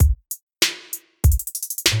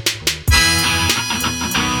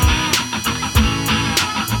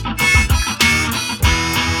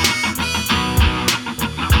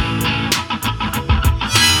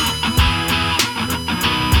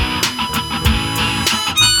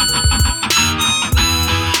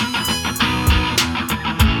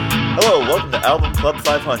Album Club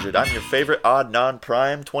 500. I'm your favorite odd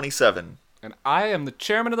non-prime, 27. And I am the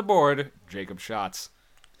chairman of the board, Jacob Schatz.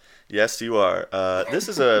 Yes, you are. This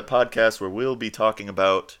is a podcast where we'll be talking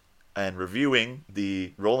about and reviewing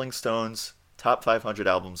the Rolling Stones top 500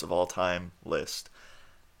 albums of all time list.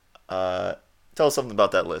 Tell us something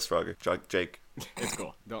about that list, Roger. Jake. It's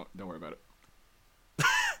cool. Don't worry about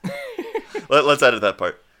it. Let's edit that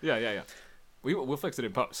part. Yeah. We'll fix it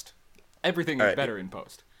in post. Everything is better in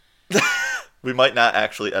post. We might not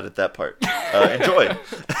actually edit that part. Enjoy.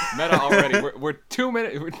 Meta already. We're 2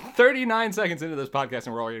 minutes, we're 39 seconds into this podcast,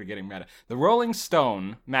 and we're already getting meta. The Rolling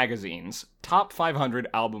Stone magazine's top 500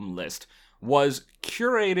 album list was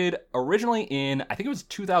curated originally in, I think it was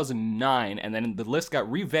 2009, and then the list got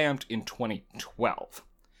revamped in 2012.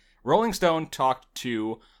 Rolling Stone talked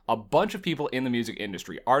to a bunch of people in the music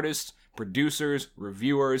industry, artists, producers,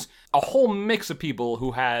 reviewers, a whole mix of people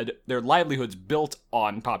who had their livelihoods built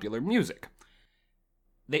on popular music.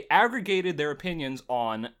 They aggregated their opinions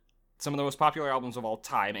on some of the most popular albums of all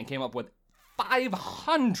time and came up with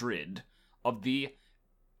 500 of the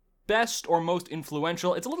best or most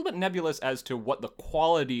influential. It's a little bit nebulous as to what the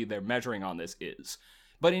quality they're measuring on this is.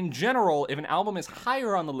 But in general, if an album is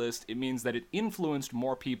higher on the list, it means that it influenced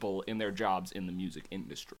more people in their jobs in the music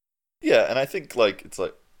industry. Yeah, and I think it's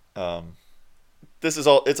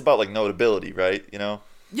about notability, right? You know?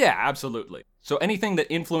 Yeah, absolutely. So anything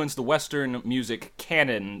that influenced the Western music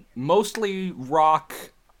canon, mostly rock,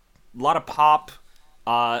 a lot of pop.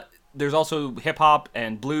 There's also hip hop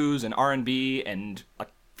and blues and R&B and a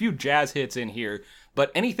few jazz hits in here.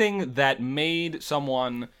 But anything that made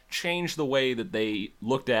someone change the way that they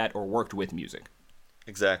looked at or worked with music.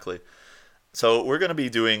 Exactly. So we're going to be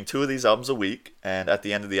doing 2 of these albums a week, and at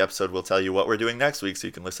the end of the episode, we'll tell you what we're doing next week so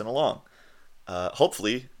you can listen along.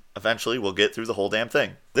 Hopefully, eventually, we'll get through the whole damn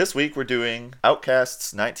thing. This week, we're doing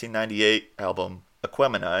Outkast's 1998 album,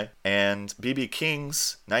 Aquemini, and B.B.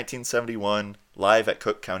 King's 1971 Live at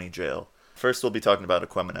Cook County Jail. First, we'll be talking about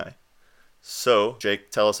Aquemini. So,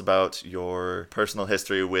 Jake, tell us about your personal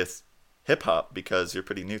history with hip-hop, because you're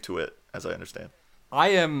pretty new to it, as I understand. I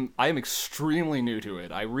am extremely new to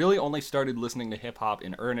it. I really only started listening to hip-hop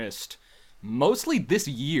in earnest mostly this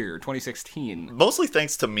year, 2016. Mostly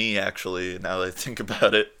thanks to me, actually, now that I think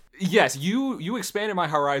about it. Yes, you expanded my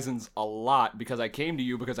horizons a lot because I came to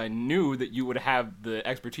you because I knew that you would have the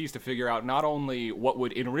expertise to figure out not only what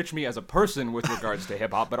would enrich me as a person with regards to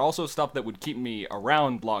hip-hop, but also stuff that would keep me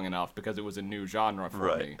around long enough because it was a new genre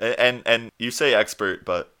for me. And you say expert,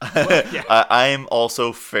 but yeah. I'm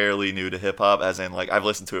also fairly new to hip-hop, as in, I've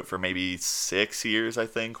listened to it for maybe 6 years, I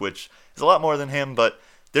think, which is a lot more than him, but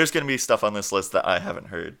there's going to be stuff on this list that I haven't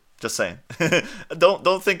heard. Just saying.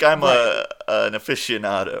 Don't think I'm an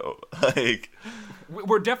aficionado.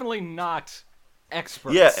 We're definitely not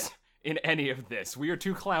experts in any of this. We are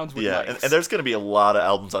 2 clowns with mics. And there's going to be a lot of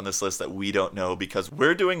albums on this list that we don't know because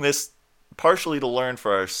we're doing this partially to learn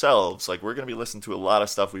for ourselves. We're going to be listening to a lot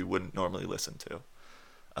of stuff we wouldn't normally listen to,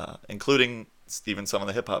 including even some of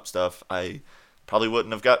the hip hop stuff I probably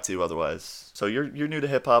wouldn't have got to otherwise. So you're new to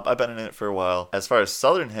hip hop. I've been in it for a while. As far as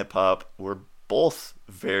Southern hip hop, we're both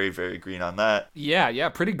very, very green on that. Yeah,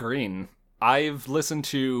 pretty green. I've listened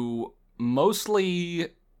to mostly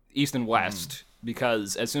East and West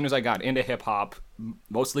because as soon as I got into hip-hop,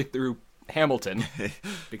 mostly through Hamilton,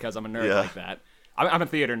 because I'm a nerd like that. I'm a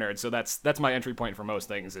theater nerd, so that's my entry point for most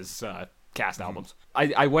things is cast albums.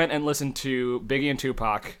 I went and listened to Biggie and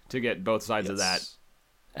Tupac to get both sides of that.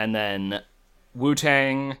 And then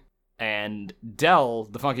Wu-Tang and Del,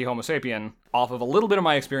 the Funky Homo Sapien, off of a little bit of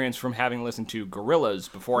my experience from having listened to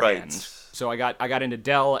Gorillaz beforehand. Right. So I got into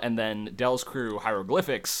Del and then Del's crew,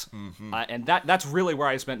 Hieroglyphics, and that's really where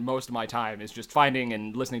I spent most of my time is just finding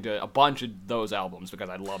and listening to a bunch of those albums because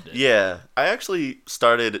I loved it. Yeah, I actually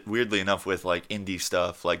started, weirdly enough, with indie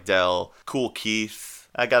stuff like Del, Kool Keith.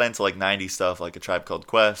 I got into 90s stuff like A Tribe Called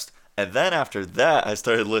Quest. And then after that, I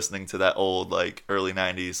started listening to that old early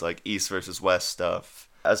 90s East versus West stuff.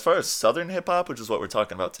 As far as Southern hip-hop, which is what we're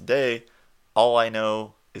talking about today, all I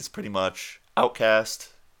know is pretty much Outkast,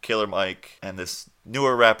 Killer Mike, and this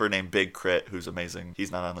newer rapper named Big Crit, who's amazing.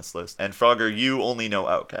 He's not on this list. And Frogger, you only know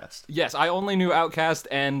Outkast. Yes, I only knew Outkast,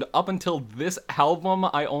 and up until this album,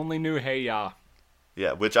 I only knew Hey Ya.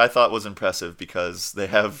 Yeah, which I thought was impressive because they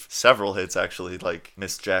have several hits, actually, like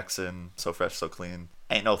Miss Jackson, So Fresh, So Clean,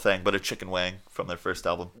 Ain't No Thing But a Chicken Wang from their first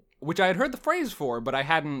album. Which I had heard the phrase for, but I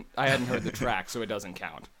hadn't heard the track, so it doesn't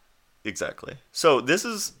count. Exactly. So this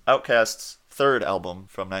is Outkast's third album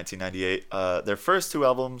from 1998. Their first 2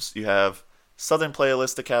 albums, you have Southern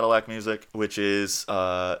Playlist to Cadillac Music, which is,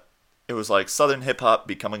 it was Southern hip-hop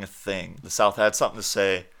becoming a thing. The South had something to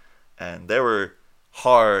say, and they were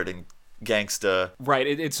hard and gangsta. Right,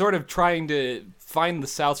 it's sort of trying to find the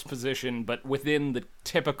South's position, but within the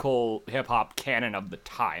typical hip-hop canon of the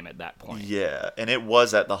time at that point. Yeah, and it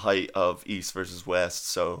was at the height of East versus West,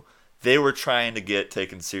 so they were trying to get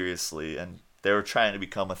taken seriously, and they were trying to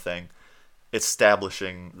become a thing,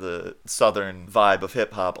 establishing the Southern vibe of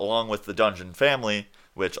hip-hop, along with the Dungeon Family,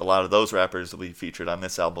 which a lot of those rappers will be featured on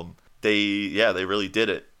this album. They really did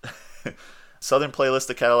it. Southern Playlist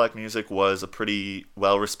of Cadillac Music was a pretty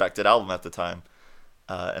well-respected album at the time,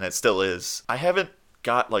 and it still is. I haven't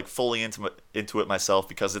got like fully into it myself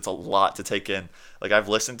because it's a lot to take in. Like, I've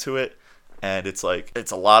listened to it, and it's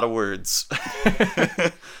a lot of words.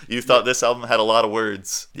 You thought this album had a lot of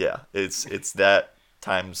words. Yeah, it's that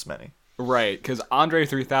times many. Right, because Andre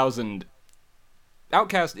 3000,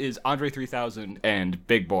 Outkast is Andre 3000 and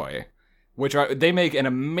Big Boy, they make an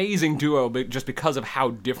amazing duo just because of how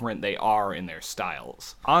different they are in their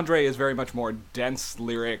styles. Andre is very much more dense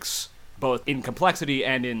lyrics, both in complexity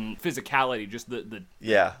and in physicality, just the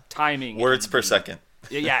timing. Words per second.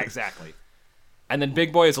 Yeah, exactly. And then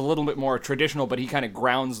Big Boy is a little bit more traditional, but he kind of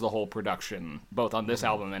grounds the whole production, both on this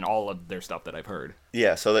album and all of their stuff that I've heard.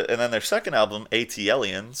 Yeah, and then their second album,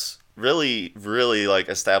 AT-Aliens, really, really like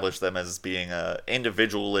established them as being a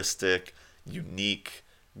individualistic, unique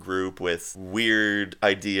group with weird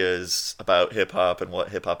ideas about hip-hop and what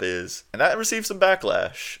hip-hop is. And that received some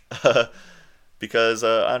backlash because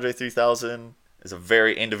Andre 3000 is a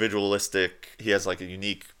very individualistic, he has like a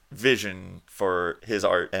unique vision for his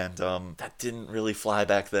art, and that didn't really fly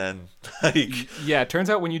back then. Yeah, it turns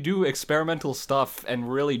out when you do experimental stuff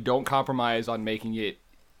and really don't compromise on making it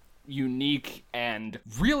unique and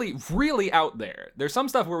really, really out there's some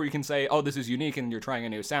stuff where we can say, oh, this is unique and you're trying a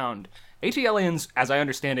new sound. AT-Aliens, as I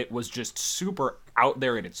understand it, was just super out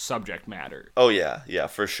there in its subject matter. Oh yeah,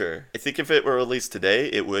 for sure. I think if it were released today,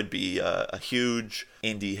 it would be a huge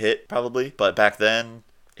indie hit, probably. But back then,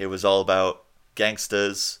 it was all about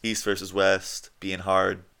gangstas, East versus West, being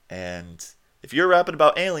hard. And if you're rapping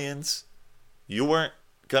about aliens, you weren't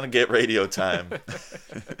gonna get radio time.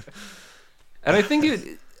 And I think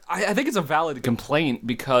it's a valid complaint,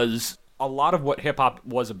 because a lot of what hip-hop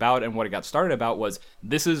was about and what it got started about was,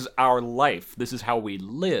 this is our life, this is how we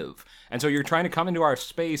live. And so you're trying to come into our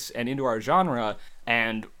space and into our genre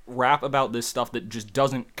and rap about this stuff that just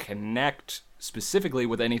doesn't connect specifically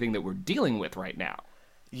with anything that we're dealing with right now.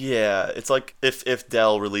 Yeah, it's like if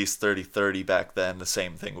Dell released 3030 back then, the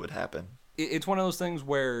same thing would happen. It's one of those things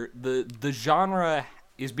where the genre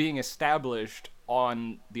is being established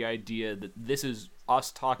on the idea that this is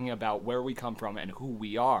us talking about where we come from and who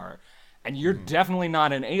we are. And you're definitely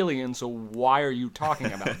not an alien, so why are you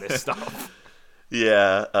talking about this stuff?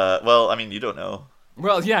 Yeah, well, I mean, you don't know.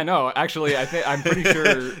 Well, yeah, no, actually, I'm pretty sure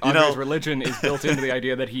Andre's religion is built into the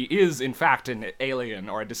idea that he is, in fact, an alien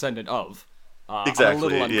or a descendant of. Exactly, I'm a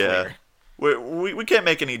little unclear. Yeah. We can't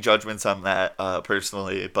make any judgments on that,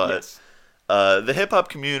 personally, but yes. The hip-hop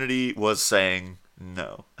community was saying,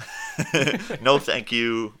 no. No, thank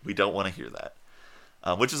you, we don't want to hear that.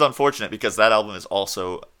 Which is unfortunate, because that album is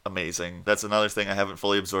also amazing. That's another thing I haven't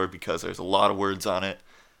fully absorbed, because there's a lot of words on it.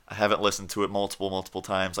 I haven't listened to it multiple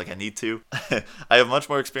times like I need to. I have much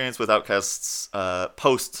more experience with Outkast's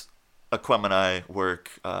post Aquemini work,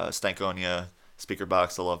 Stankonia, Speaker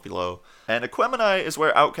Box, The Love Below. And Aquemini is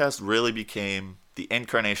where Outkast really became the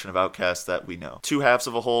incarnation of Outkast that we know. Two halves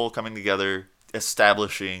of a whole coming together,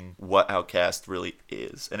 establishing what Outkast really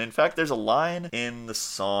is. And in fact, there's a line in the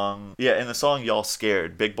song Y'all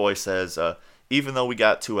Scared. Big Boy says, even though we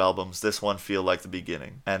got 2 albums, this one feel like the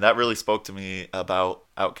beginning. And that really spoke to me about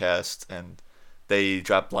Outkast, and they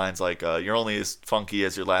dropped lines like, you're only as funky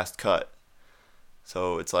as your last cut.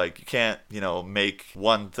 So it's like, you can't, make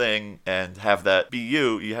one thing and have that be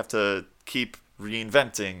you. You have to keep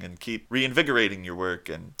reinventing and keep reinvigorating your work.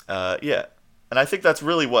 And And I think that's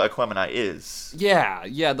really what Aquemini is.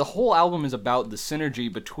 Yeah, the whole album is about the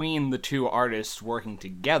synergy between the two artists working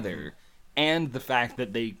together and the fact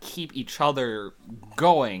that they keep each other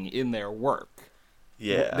going in their work.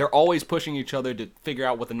 Yeah. They're always pushing each other to figure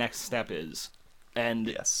out what the next step is.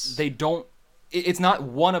 And they don't... It's not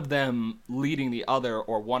one of them leading the other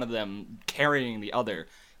or one of them carrying the other.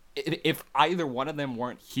 If either one of them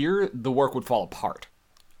weren't here, the work would fall apart.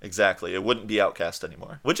 Exactly. It wouldn't be Outkast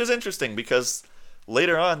anymore. Which is interesting because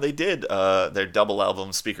later on they did their double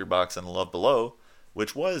album Speaker Box and Love Below,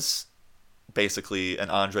 which was basically an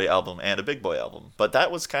Andre album and a Big Boy album. But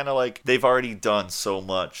that was kind of like they've already done so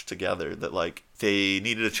much together that like they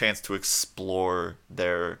needed a chance to explore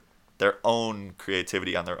their own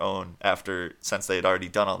creativity on their own since they had already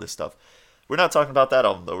done all this stuff. We're not talking about that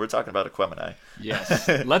album though. We're talking about Aquemini. Yes.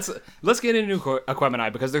 Let's get into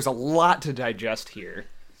Aquemini because there's a lot to digest here.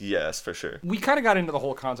 Yes, for sure. We kind of got into the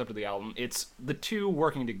whole concept of the album. It's the two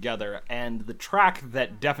working together, and the track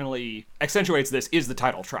that definitely accentuates this is the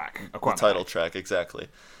title track, Aquemini. The title track, exactly.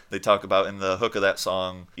 They talk about in the hook of that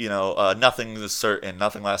song, nothing is certain,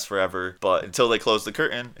 nothing lasts forever, but until they close the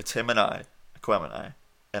curtain, it's him and I, Aquemini.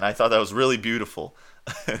 And I thought that was really beautiful.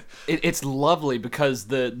 It's lovely because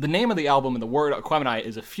the name of the album and the word Aquemini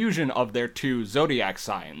is a fusion of their two zodiac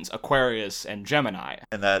signs, Aquarius and Gemini.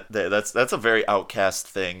 And that's a very Outcast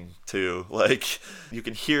thing too. Like, you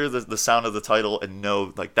can hear the sound of the title and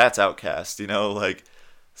know, like, that's Outcast, like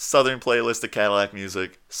Southern playlist of Cadillac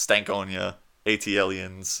music, Stankonia,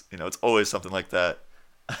 AT-Aliens, it's always something like that.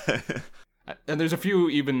 And there's a few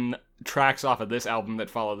even tracks off of this album that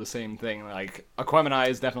follow the same thing. Like, Aquemini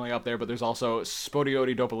is definitely up there, but there's also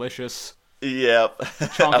Spodioti Dopalicious. Yep.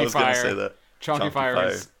 Chonky I was going to say that. Chonky Fire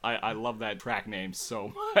is... I love that track name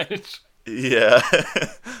so much. Yeah.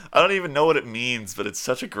 I don't even know what it means, but it's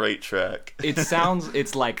such a great track.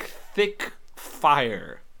 It's like thick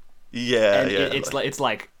fire. Yeah, and yeah. It's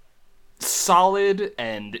like solid,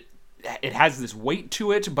 and it has this weight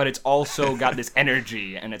to it, but it's also got this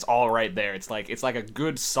energy, and it's all right there. It's like a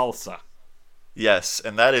good salsa. Yes,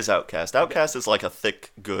 and that is Outcast. Outcast is like a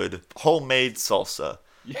thick, good, homemade salsa.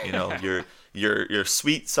 Yeah. Your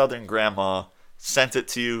sweet Southern grandma sent it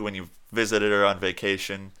to you when you visited her on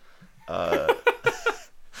vacation, and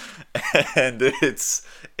it's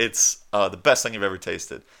the best thing you've ever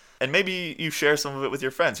tasted. And maybe you share some of it with your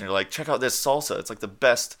friends, and you're like, check out this salsa. It's like the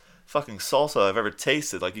best fucking salsa I've ever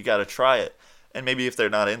tasted. Like, you gotta try it. And maybe if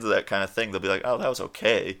they're not into that kind of thing, they'll be like, oh, that was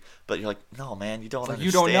okay. But you're like, no, man, you don't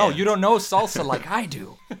understand. You don't know salsa like I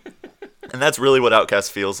do. And that's really what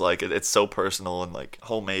Outcast feels like. It's so personal and like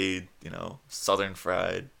homemade, Southern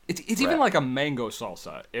fried. It's even like a mango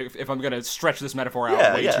salsa, if I'm going to stretch this metaphor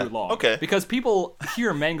out way too long. Okay. Because people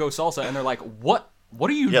hear mango salsa and they're like, what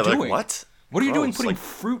are you doing? Like, what? What are you doing putting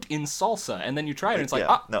fruit in salsa? And then you try it and it's like,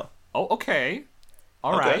 no. Oh, okay.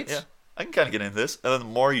 All right. Yeah. I can kind of get into this. And then the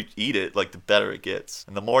more you eat it, like, the better it gets.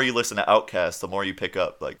 And the more you listen to Outkast, the more you pick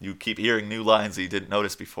up. Like, you keep hearing new lines that you didn't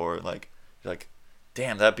notice before. And, like, you're like,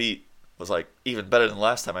 damn, that beat was, like, even better than the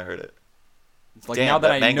last time I heard it. It's like, now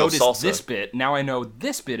that I noticed this bit, now I know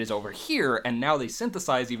this bit is over here, and now they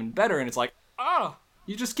synthesize even better, and it's like,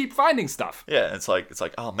 you just keep finding stuff. Yeah, it's like,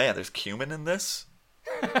 oh, man, there's cumin in this?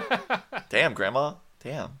 Damn, Grandma.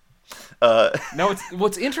 Damn. No,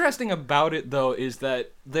 what's interesting about it though is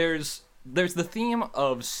that there's the theme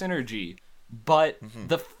of synergy, but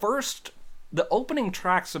the opening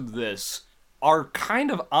tracks of this are kind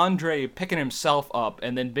of Andre picking himself up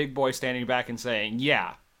and then Big Boy standing back and saying,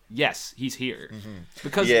 yes, he's here.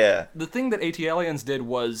 Because the thing that AT-Aliens did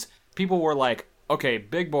was people were like, okay,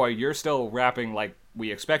 Big Boy, you're still rapping like we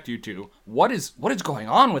expect you to. What is going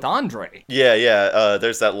on with Andre? Yeah.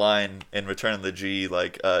 There's that line in Return of the G,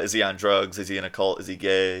 like, is he on drugs? Is he in a cult? Is he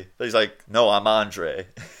gay? But he's like, no, I'm Andre.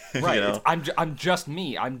 Right. I'm just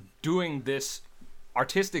me. I'm doing this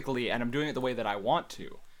artistically, and I'm doing it the way that I want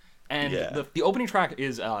to. And the opening track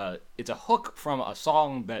is it's a hook from a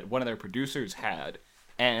song that one of their producers had.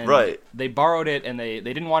 And they borrowed it, and they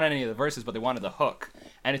didn't want any of the verses, but they wanted the hook.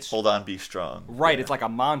 And it's Hold On, Be Strong. Right. It's like a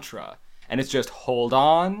mantra. And it's just, hold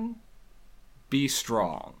on, be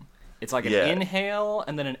strong. It's like an inhale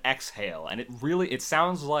and then an exhale. And it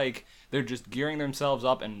sounds like they're just gearing themselves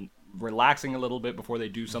up and relaxing a little bit before they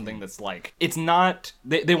do something that's like, it's not,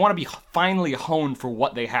 they want to be finally honed for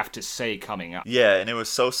what they have to say coming up. Yeah, and it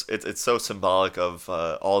was it's so symbolic of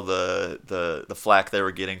all the flack they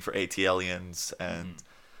were getting for AT-Aliens. And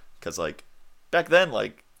because, like, back then,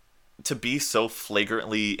 like, to be so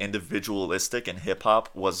flagrantly individualistic in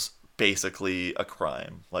hip-hop was basically a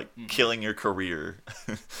crime, like killing your career.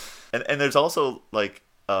 and there's also like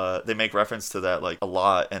they make reference to that like a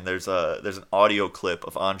lot, and there's an audio clip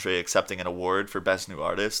of Andre accepting an award for Best New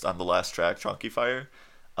Artist on the last track, Chonky Fire,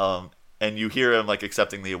 and you hear him like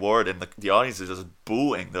accepting the award, and the audience is just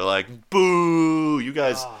booing. They're like, boo, you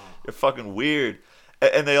guys, you're fucking weird.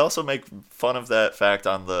 And they also make fun of that fact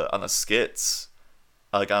on the skits,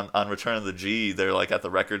 like on Return of the G. They're like at the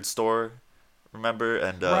record store, remember?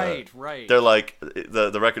 And right. They're like,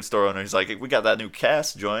 the record store owner, he's like, we got that new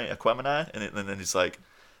cast joint, Aquemini, and then he's like,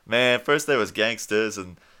 man, first there was gangsters,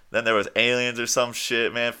 and then there was aliens or some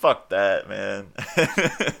shit, man. Fuck that, man.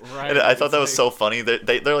 Right. And I thought that was so funny.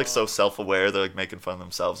 They're like so self-aware. They're like making fun of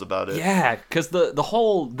themselves about it. Yeah, because the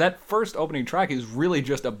whole, that first opening track is really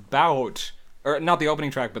just about, or not the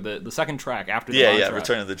opening track, but the second track after the mantra.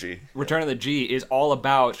 Return of the G. Return of the G is all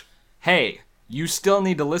about, hey, you still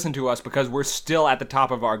need to listen to us because we're still at the top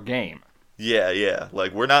of our game. Yeah.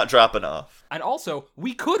 Like, we're not dropping off. And also,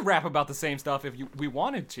 we could rap about the same stuff if we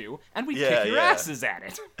wanted to, and we'd kick your asses at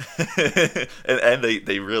it. and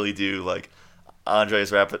they really do, like,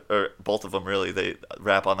 Andre's rap, or both of them really, they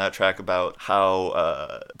rap on that track about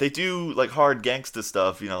how they do, like, hard gangsta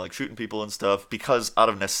stuff, like shooting people and stuff, because out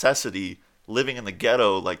of necessity, living in the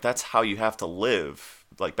ghetto, like, that's how you have to live,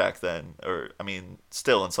 like, back then. Or, I mean,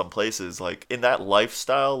 still in some places, like, in that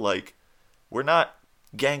lifestyle, like, we're not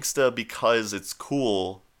gangsta because it's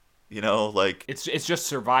cool, like... It's just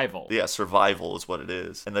survival. Yeah, survival is what it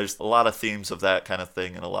is. And there's a lot of themes of that kind of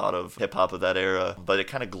thing and a lot of hip-hop of that era, but it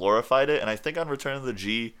kind of glorified it, and I think on Return of the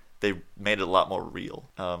G, they made it a lot more real.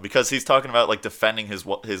 Because he's talking about, like, defending his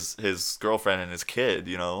girlfriend and his kid,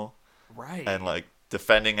 Right. And, like,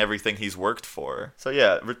 defending everything he's worked for. So,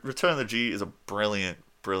 yeah, Return of the G is a brilliant,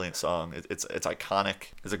 brilliant song. It's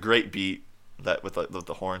iconic. It's a great beat that with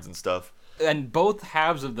the horns and stuff. And both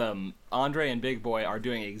halves of them, Andre and Big Boy, are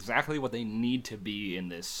doing exactly what they need to be in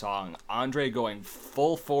this song. Andre going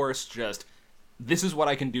full force, just, this is what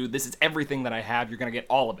I can do, this is everything that I have, you're going to get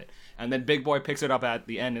all of it. And then Big Boy picks it up at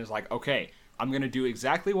the end and is like, okay, I'm going to do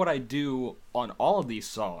exactly what I do on all of these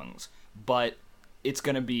songs, but it's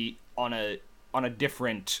going to be on a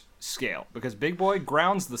different scale. Because Big Boy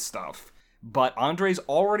grounds the stuff, but Andre's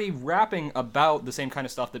already rapping about the same kind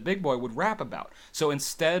of stuff that Big Boy would rap about. So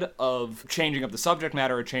instead of changing up the subject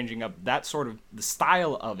matter or changing up that sort of the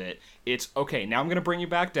style of it, it's, okay, now I'm going to bring you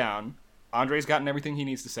back down. Andre's gotten everything he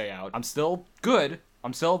needs to say out. I'm still good.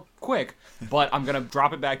 I'm still quick. But I'm going to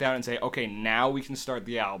drop it back down and say, okay, now we can start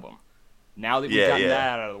the album. Now that we've gotten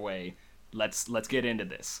that out of the way, let's get into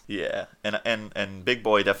this. Yeah, and Big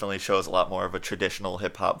Boy definitely shows a lot more of a traditional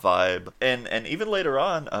hip-hop vibe. And even later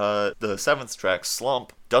on, the seventh track,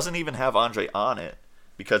 Slump, doesn't even have Andre on it,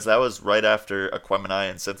 because that was right after Aquemini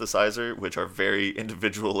and Synthesizer, which are very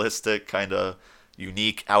individualistic, kind of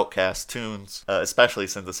unique outcast tunes, especially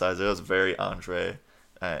Synthesizer. It was very Andre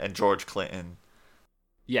and George Clinton.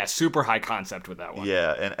 Yeah, super high concept with that one.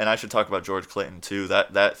 Yeah, and I should talk about George Clinton, too.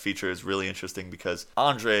 That feature is really interesting because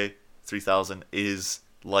Andre 3000 is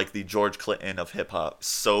like the George Clinton of hip-hop.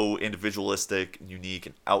 So individualistic and unique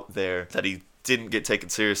and out there that he didn't get taken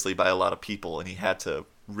seriously by a lot of people, and he had to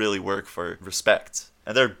really work for respect.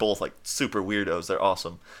 And they're both, like, super weirdos. They're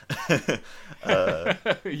awesome.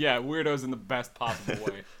 Yeah, weirdos in the best possible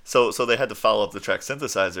way. So they had to follow up the track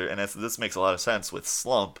Synthesizer, and this makes a lot of sense with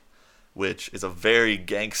Slump, which is a very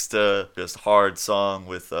gangsta, just hard song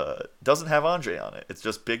with, doesn't have Andre on it. It's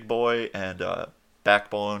just Big Boy and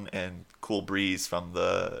Backbone and Cool Breeze from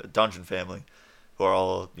the Dungeon family, who are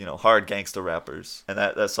all, hard gangsta rappers. And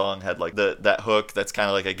that song had, like, that hook that's kind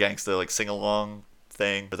of like a gangsta, like, sing-along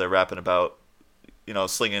thing, where they're rapping about,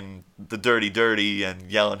 slinging the dirty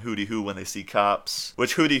and yelling hootie hoo when they see cops,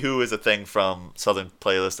 which hootie hoo is a thing from Southern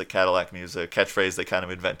Playlist at Cadillac Music, catchphrase they kind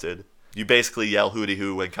of invented. You basically yell hootie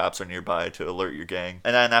hoo when cops are nearby to alert your gang.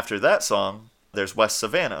 And then after that song, there's West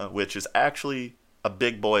Savannah, which is actually a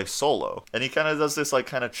Big Boy solo, and he kind of does this, like,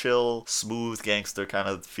 kind of chill, smooth gangster kind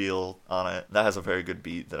of feel on it. That has a very good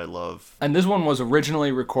beat that I love. And this one was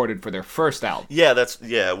originally recorded for their first album. Yeah,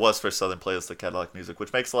 it was for Southern Playlist of Cadillac Music,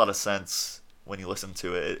 which makes a lot of sense when you listen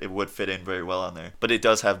to it. It would fit in very well on there. But it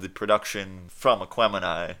does have the production from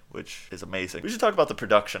Aquemini, which is amazing. We should talk about the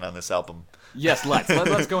production on this album. Yes,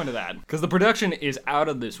 let's go into that, because the production is out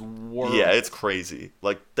of this world. Yeah, it's crazy.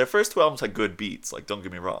 Like, their first two albums had good beats, like, don't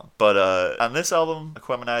get me wrong. But on this album,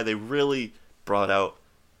 Aquemini, they really brought out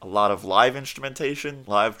a lot of live instrumentation,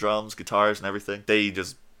 live drums, guitars, and everything. They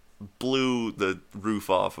just blew the roof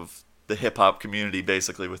off of the hip-hop community,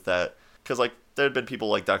 basically, with that. Because, like, there had been people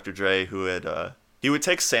like Dr. Dre who had, he would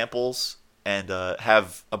take samples and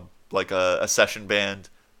have a session band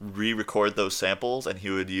re-record those samples, and he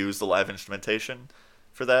would use the live instrumentation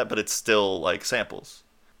for that, but it's still, like, samples.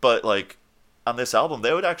 But, like, on this album,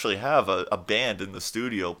 they would actually have a band in the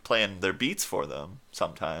studio playing their beats for them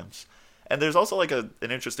sometimes. And there's also, like, an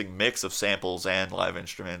interesting mix of samples and live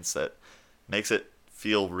instruments that makes it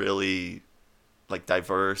feel really, like,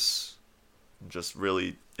 diverse.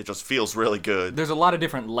 It just feels really good. There's a lot of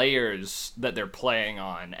different layers that they're playing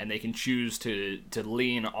on, and they can choose to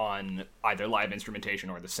lean on either live instrumentation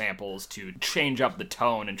or the samples to change up the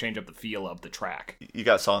tone and change up the feel of the track. You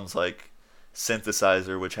got songs like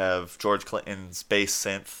Synthesizer, which have George Clinton's bass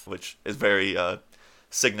synth, which is very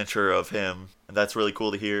signature of him, and that's really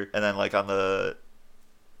cool to hear. And then, like, on the...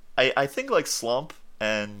 I think, like, Slump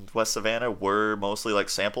and West Savannah were mostly, like,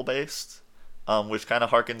 sample-based. which kind of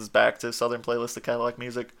harkens back to Southern Playlist of Cadillac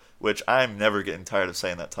Music, which I'm never getting tired of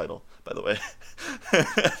saying that title, by the way.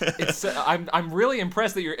 I'm really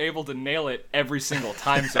impressed that you're able to nail it every single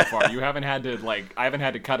time so far. You haven't had to I haven't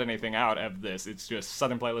had to cut anything out of this. It's just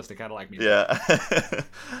Southern Playlist of Cadillac Music. Yeah.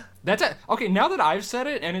 That's it. Okay, now that I've said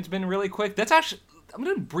it and it's been really quick, that's actually, I'm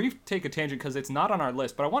going to take a tangent because it's not on our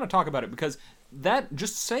list, but I want to talk about it because that,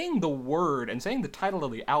 just saying the word and saying the title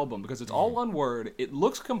of the album, because it's all one word, it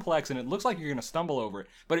looks complex and it looks like you're going to stumble over it,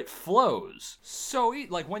 but it flows. So,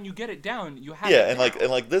 like, when you get it down, you have yeah, it and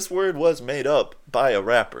like this word was made up by a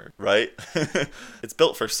rapper, right? It's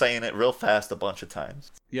built for saying it real fast a bunch of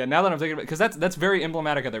times. Yeah, now that I'm thinking about it, because that's very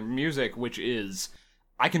emblematic of their music, which is,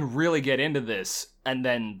 I can really get into this, and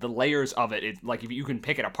then the layers of it, it's like if you can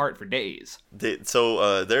pick it apart for days.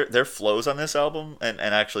 Their flows on this album, and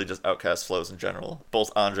actually just Outkast flows in general,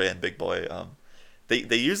 both Andre and Big Boy,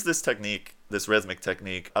 they use this technique, this rhythmic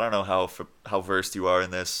technique. I don't know how versed you are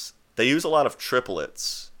in this. They use a lot of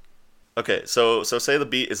triplets. Okay, so say the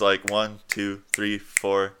beat is like 1, 2, 3,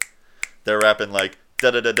 4. They're rapping like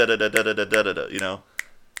da da da da da da da da da da, you know,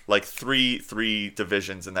 like three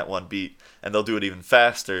divisions in that one beat, and they'll do it even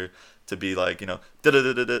faster to be like, you know, da da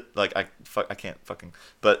da da da. Like I can't fucking,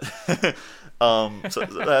 but so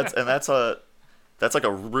that's like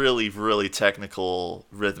a really, really technical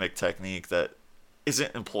rhythmic technique that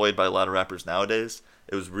isn't employed by a lot of rappers nowadays.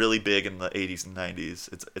 It was really big in the 80s and 90s.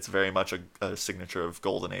 It's very much a signature of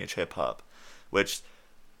golden age hip hop, which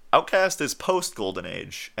Outkast is post golden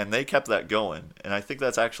age, and they kept that going. And I think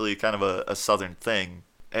that's actually kind of a southern thing,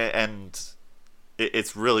 and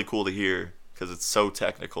it's really cool to hear because it's so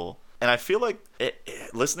technical. And I feel like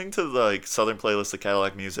listening to the like Southern Playlist of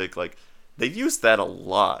Cadillac Music, like they've used that a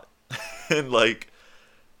lot, and like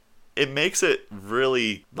it makes it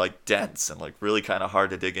really like dense and like really kind of hard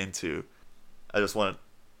to dig into. I just wanted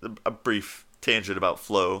a brief tangent about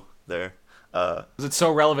flow there. Because it's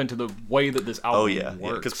so relevant to the way that this album works.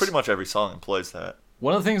 Yeah, because pretty much every song employs that.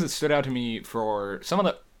 One of the things that stood out to me for some of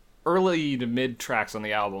the early to mid tracks on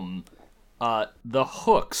the album, the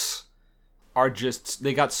hooks are just,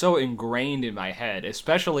 they got so ingrained in my head,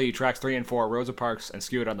 especially tracks 3 and 4, Rosa Parks and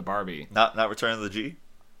Skew It on the Barbie. Not Return of the G?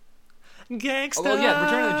 Gangsta. Oh, well, yeah,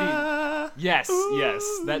 Return of the G. Yes,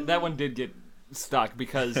 yes. That one did get stuck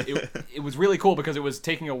because it was really cool because it was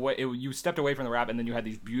taking away, you stepped away from the rap and then you had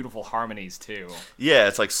these beautiful harmonies too. Yeah,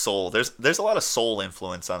 it's like soul. There's a lot of soul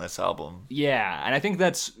influence on this album. Yeah, and I think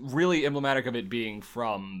that's really emblematic of it being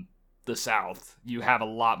from the South. You have a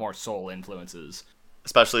lot more soul influences.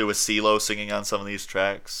 Especially with CeeLo singing on some of these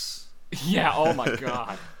tracks. Yeah, oh my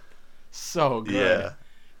god. So good.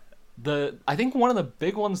 Yeah. I think one of the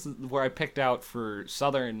big ones where I picked out for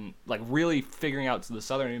Southern, like really figuring out the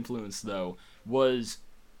Southern influence though, was,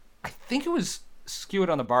 I think it was Skew It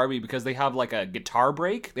on the Barbie, because they have like a guitar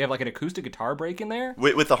break. They have like an acoustic guitar break in there.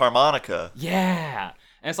 With the harmonica. Yeah.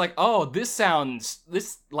 And it's like, oh, this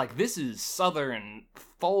is Southern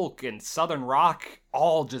folk and Southern rock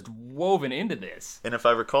all just woven into this. And if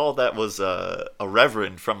I recall, that was a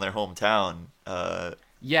reverend from their hometown.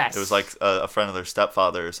 Yes. It was like a friend of their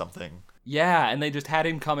stepfather or something. Yeah, and they just had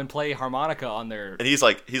him come and play harmonica on their... And he's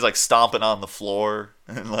like stomping on the floor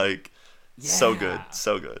and like, so good.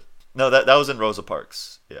 No, that was in Rosa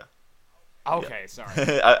Parks. Yeah. Okay, yeah.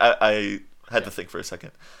 Sorry. I had to think for a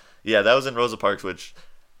second. Yeah, that was in Rosa Parks, which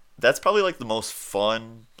that's probably like the most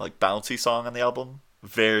fun, like bouncy song on the album.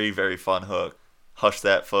 Very, very fun hook. Hush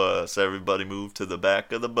that fuss, everybody move to the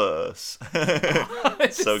back of the bus.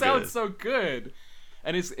 It so sounds good. So good.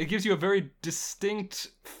 And it gives you a very distinct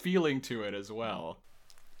feeling to it as well.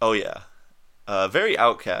 Oh, yeah. Very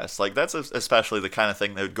Outkast. Like, that's especially the kind of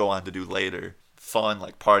thing they would go on to do later. Fun,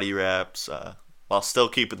 like, party raps, while still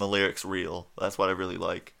keeping the lyrics real. That's what I really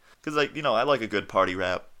like. Because, like, you know, I like a good party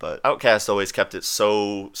rap, but Outkast always kept it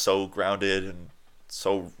so grounded and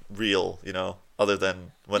so real, you know, other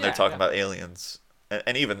than when they're talking about aliens.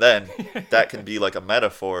 And even then, that can be, like, a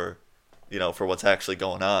metaphor, you know, for what's actually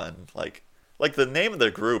going on. Like the name of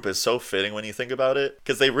their group is so fitting when you think about it,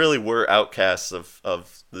 because they really were outcasts of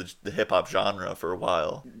the hip-hop genre for a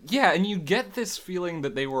while. Yeah, and you get this feeling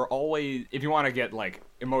that they were always, if you want to get like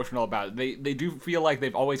emotional about it, they do feel like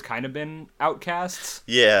they've always kind of been outcasts.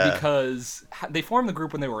 Yeah. Because they formed the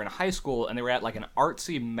group when they were in high school, and they were at like an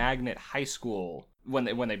artsy magnet high school when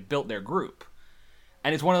they built their group.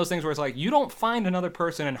 And it's one of those things where it's like, you don't find another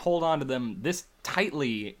person and hold on to them this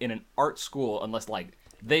tightly in an art school unless like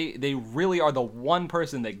they really are the one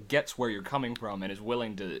person that gets where you're coming from and is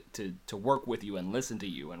willing to work with you and listen to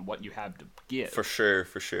you and what you have to give. For sure.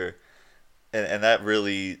 And that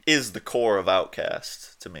really is the core of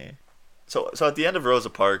Outkast to me. So at the end of Rosa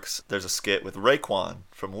Parks, there's a skit with Raekwon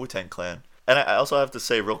from Wu-Tang Clan. And I also have to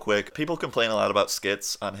say real quick, people complain a lot about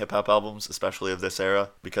skits on hip-hop albums, especially of this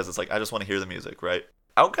era, because it's like, I just want to hear the music, right?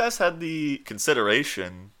 Outkast had the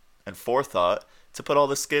consideration and forethought to put all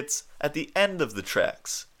the skits at the end of the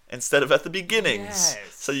tracks instead of at the beginnings.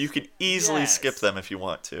 Yes. So you could easily skip them if you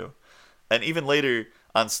want to. And even later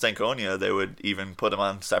on Stankonia, they would even put them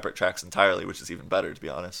on separate tracks entirely, which is even better, to be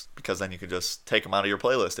honest, because then you can just take them out of your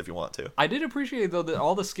playlist if you want to. I did appreciate, though, that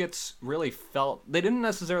all the skits really they didn't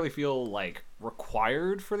necessarily feel, like,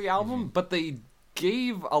 required for the album, but they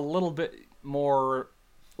gave a little bit more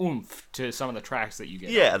oomph to some of the tracks that you get.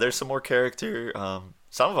 Yeah, there's some more character.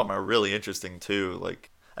 Some of them are really interesting, too.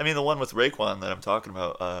 Like, I mean, the one with Raekwon that I'm talking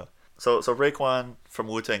about. So Raekwon from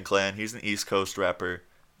Wu-Tang Clan, he's an East Coast rapper.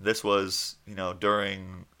 This was,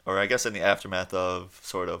 during, or I guess in the aftermath of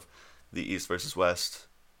sort of the East versus West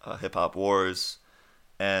hip-hop wars.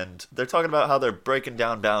 And they're talking about how they're breaking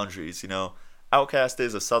down boundaries, Outkast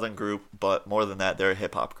is a Southern group, but more than that, they're a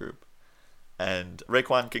hip-hop group. And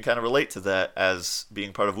Raekwon can kind of relate to that as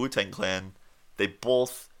being part of Wu-Tang Clan. They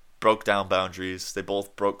both broke down boundaries. They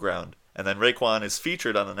both broke ground. And then Raekwon is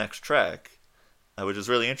featured on the next track, which is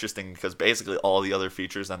really interesting because basically all the other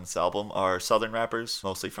features on this album are Southern rappers,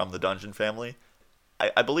 mostly from the Dungeon family.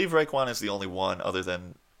 I believe Raekwon is the only one other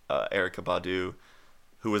than Erykah Badu,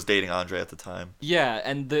 who was dating Andre at the time. Yeah,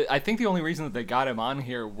 and I think the only reason that they got him on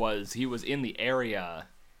here was he was in the area,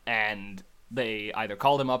 and they either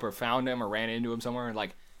called him up or found him or ran into him somewhere and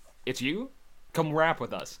like, it's you? Come rap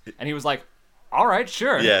with us. And he was like, all right,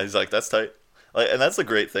 sure. Yeah, he's like, that's tight. And that's the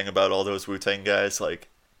great thing about all those Wu-Tang guys, like,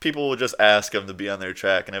 people would just ask them to be on their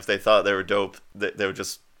track, and if they thought they were dope, they would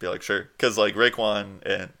just be like, sure. Because, like, Raekwon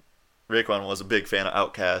was a big fan of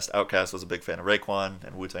Outkast. Outkast was a big fan of Raekwon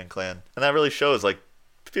and Wu-Tang Clan. And that really shows, like,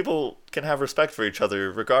 people can have respect for each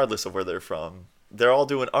other regardless of where they're from. They're all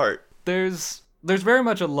doing art. There's very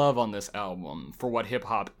much a love on this album for what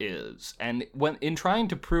hip-hop is. And when in trying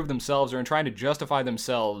to prove themselves or in trying to justify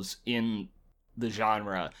themselves in the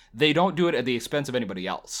genre, they don't do it at the expense of anybody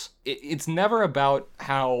else. It's never about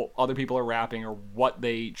how other people are rapping or what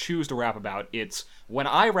they choose to rap about. It's, when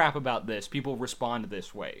I rap about this, people respond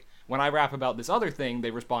this way. When I rap about this other thing,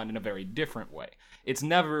 they respond in a very different way. It's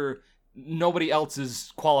never, nobody else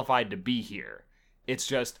is qualified to be here. It's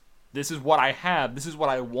just, this is what I have, this is what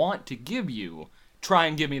I want to give you, try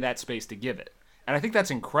and give me that space to give it. And I think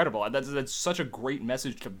that's incredible. That's such a great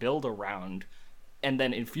message to build around, and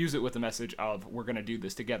then infuse it with the message of, we're going to do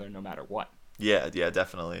this together no matter what. Yeah,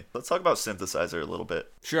 definitely. Let's talk about Synthesizer a little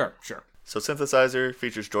bit. Sure. So Synthesizer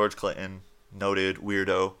features George Clinton, noted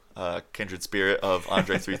weirdo, kindred spirit of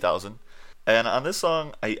Andre 3000. And on this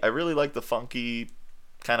song, I really like the funky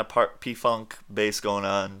kind of part P-Funk bass going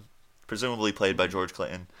on, presumably played by George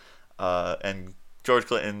Clinton. And George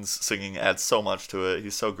Clinton's singing adds so much to it.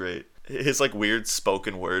 He's so great. His like weird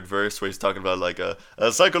spoken word verse where he's talking about like a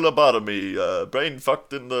psycholobotomy, brain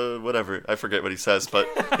fucked in the whatever. I forget what he says, but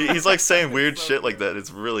he's like saying weird shit like that.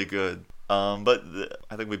 It's really good. But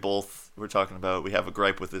I think we're talking about, we have a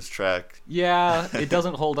gripe with this track. Yeah, it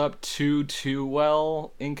doesn't hold up too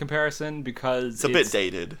well in comparison because it's a bit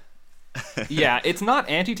dated. Yeah, it's not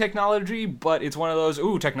anti-technology, but it's one of those,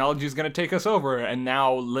 technology is going to take us over, and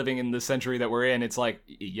now living in the century that we're in, it's like,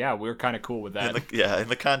 yeah, we're kind of cool with that. In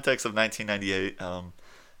the context of 1998,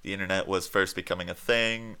 the internet was first becoming a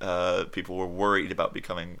thing. People were worried about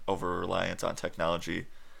becoming over-reliant on technology.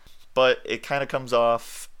 But it kind of comes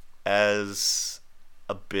off as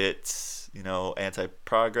a bit,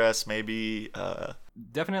 anti-progress, maybe.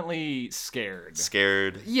 Definitely scared.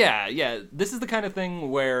 Yeah. This is the kind of thing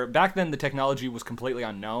where back then the technology was completely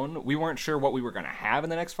unknown. We weren't sure what we were going to have in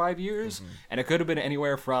the next 5 years. And it could have been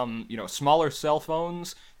anywhere from, smaller cell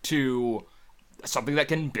phones to something that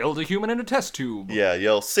can build a human in a test tube. Yeah,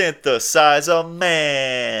 you'll synthesize a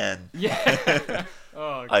man. Yeah.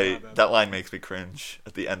 Oh, God, that line makes me cringe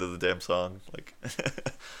at the end of the damn song. Like,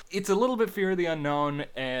 it's a little bit fear of the unknown,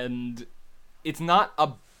 and it's not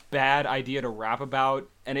a bad idea to rap about,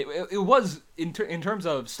 and it was in terms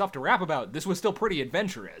of stuff to rap about, this was still pretty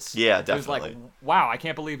adventurous. Yeah, definitely. It was like, wow, I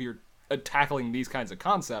can't believe you're tackling these kinds of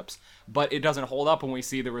concepts, but it doesn't hold up when we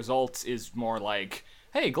see the results is more like,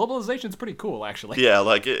 hey, globalization's pretty cool, actually. Yeah,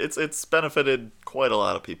 like it's benefited quite a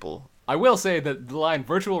lot of people. I will say that the line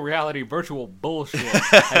virtual reality, virtual bullshit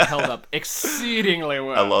has held up exceedingly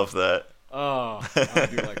well. I love that. Oh, I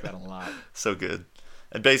do like that a lot. So good.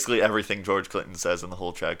 And basically everything George Clinton says in the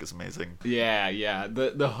whole track is amazing. Yeah.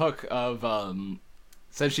 The hook of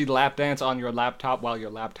says she'd lap dance on your laptop while your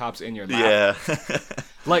laptop's in your lap. Yeah.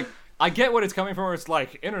 Like, I get what it's coming from, where it's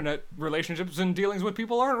like internet relationships and dealings with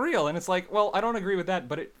people aren't real, and it's like, well, I don't agree with that,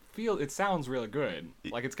 but it sounds really good.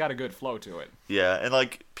 Like, it's got a good flow to it. Yeah, and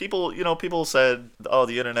like people said, oh,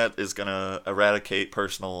 the internet is gonna eradicate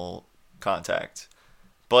personal contact,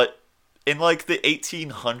 but in like the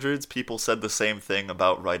 1800s, people said the same thing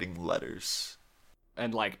about writing letters.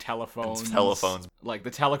 And like telephones. Like the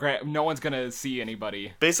telegraph. No one's gonna see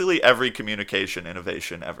anybody. Basically every communication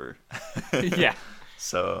innovation ever. Yeah.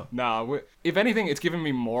 So. No, if anything, it's given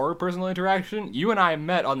me more personal interaction. You and I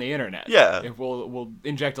met on the internet. Yeah. If we'll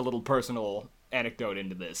inject a little personal anecdote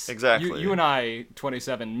into this. Exactly. You and I,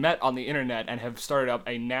 27, met on the internet and have started up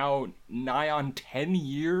a now nigh on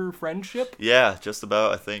 10-year friendship. Yeah, just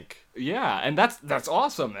about, I think. Yeah, and that's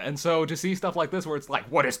awesome. And so to see stuff like this where it's like,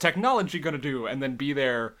 what is technology going to do? And then be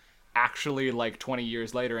there actually like 20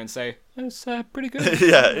 years later and say, it's pretty good.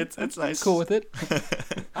 Yeah, it's nice. I'm cool with it.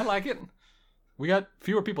 I like it. We got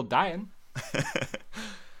fewer people dying.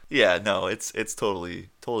 Yeah, no, it's totally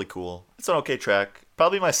cool. It's an okay track.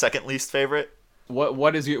 Probably my second least favorite.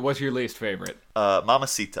 What's your least favorite?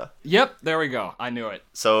 Mamacita. Yep, there we go. I knew it.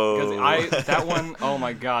 So because that one, oh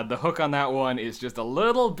my god, the hook on that one is just a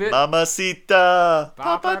little bit. Mamacita,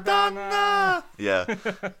 Papadana. Yeah,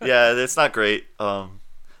 it's not great.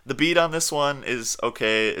 The beat on this one is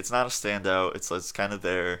okay. It's not a standout. It's kind of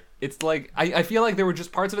there. It's like I feel like there were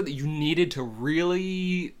just parts of it that you needed to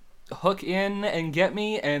really hook in and get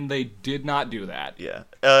me, and they did not do that. Yeah,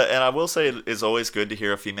 and I will say it is always good to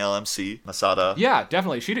hear a female MC, Masada. Yeah,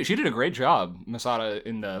 definitely. She did a great job, Masada,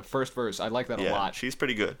 in the first verse. I like that a lot. She's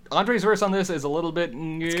pretty good. Andre's verse on this is a little bit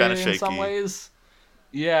it's kind of shaky in some ways.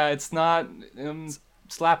 Yeah, it's not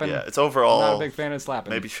slapping. Yeah, it's overall. I'm not a big fan of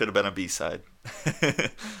slapping. Maybe should have been a B-side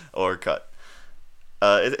or cut.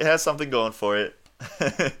 It has something going for it.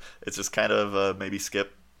 It's just kind of maybe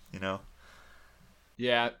skip,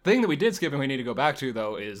 Yeah, thing that we did skip and we need to go back to,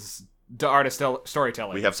 though, is the artist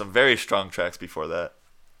storytelling. We have some very strong tracks before that.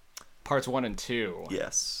 Parts 1 and 2.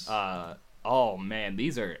 Yes. Oh man,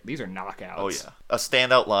 these are knockouts. Oh yeah. A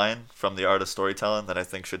standout line from the artist storytelling that I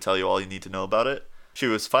think should tell you all you need to know about it. She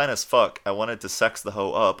was fine as fuck. I wanted to sex the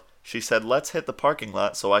hoe up. She said, "Let's hit the parking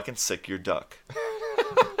lot so I can sick your duck."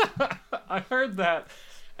 I heard that,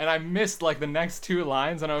 and I missed like the next two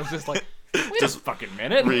lines, and I was just like, wait a fucking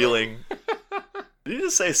minute. Reeling. Did you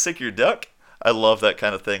just say sick your duck? I love that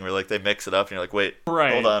kind of thing where like they mix it up and you're like, wait,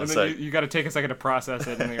 right. Hold on and a then sec. You got to take a second to process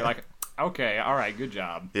it, and then you're like, okay, all right, good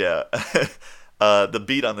job. Yeah. The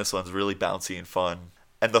beat on this one's really bouncy and fun.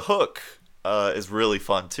 And the hook is really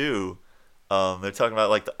fun too. They're talking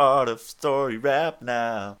about like the art of story rap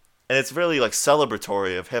now. And it's really like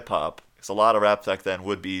celebratory of hip hop. Because a lot of rap back then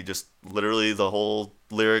would be just literally the whole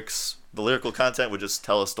lyrics, the lyrical content would just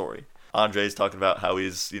tell a story. Andre's talking about how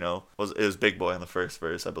he's, it was Big Boy in the first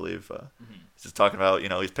verse, I believe. He's just talking about,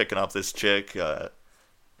 he's picking up this chick, and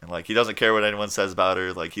like he doesn't care what anyone says about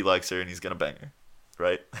her, like he likes her and he's gonna bang her,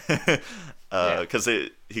 right? Because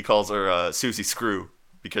he calls her Susie Screw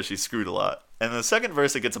because she's screwed a lot. And in the second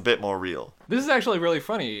verse, it gets a bit more real. This is actually really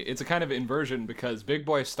funny. It's a kind of inversion because Big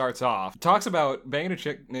Boy starts off, talks about banging a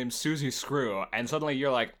chick named Susie Screw, and suddenly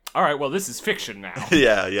you're like, all right, well, this is fiction now.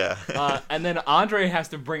 Yeah. And then Andre has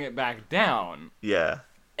to bring it back down. Yeah.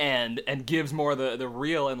 And gives more the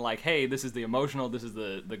real and like, hey, this is the emotional, this is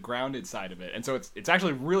the grounded side of it. And so it's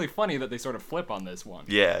actually really funny that they sort of flip on this one.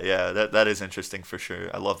 Yeah. That is interesting for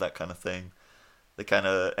sure. I love that kind of thing. They kind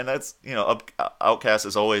of, and that's, Outkast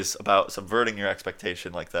is always about subverting your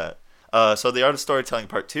expectation like that. So the art of storytelling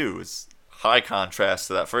part 2 is high contrast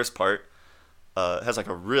to that first part. It has like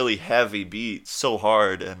a really heavy beat, so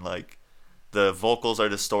hard, and like the vocals are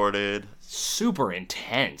distorted. Super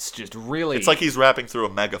intense, just really. It's like he's rapping through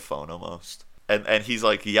a megaphone almost. And he's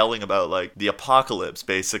like yelling about like the apocalypse,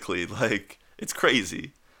 basically. Like, it's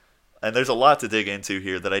crazy. And there's a lot to dig into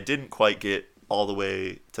here that I didn't quite get all the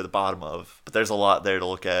way to the bottom of. But there's a lot there to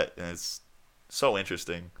look at, and it's so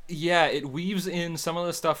interesting. Yeah, it weaves in some of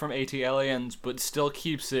the stuff from ATLiens, but still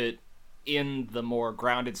keeps it in the more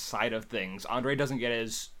grounded side of things. Andre doesn't get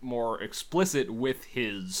as more explicit with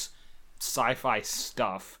his sci-fi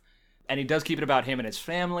stuff, and he does keep it about him and his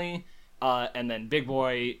family, and then Big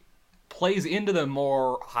Boy plays into the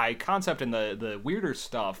more high concept and the weirder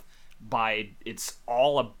stuff by it's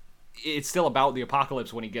still about the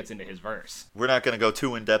apocalypse when he gets into his verse. We're not going to go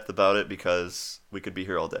too in-depth about it because we could be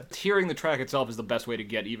here all day. Hearing the track itself is the best way to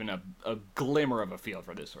get even a glimmer of a feel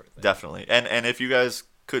for this sort of thing. Definitely. And if you guys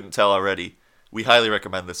couldn't tell already, we highly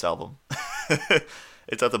recommend this album.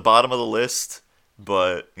 It's at the bottom of the list,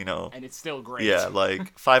 but, And it's still great. Yeah,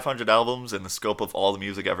 like 500 albums in the scope of all the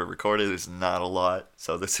music ever recorded is not a lot.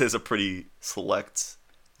 So this is a pretty select,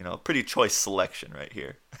 Pretty choice selection right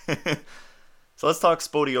here. So let's talk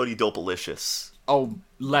Spodioti Dopalicious. Oh,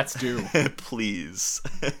 let's do. Please.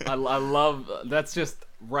 I love, that's just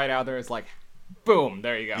right out there. It's like, boom,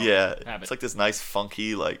 there you go. Yeah, it's like this nice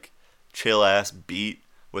funky, like, chill-ass beat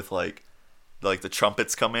with, like the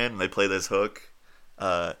trumpets come in and they play this hook.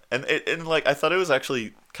 And like, I thought it was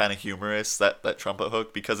actually kind of humorous, that trumpet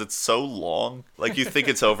hook, because it's so long. Like, you think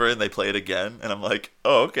it's over and they play it again, and I'm like,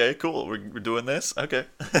 oh, okay, cool, we're doing this? Okay.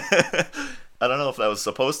 I don't know if that was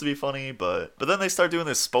supposed to be funny, but then they start doing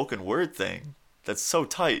this spoken word thing that's so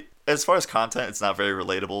tight. As far as content, it's not very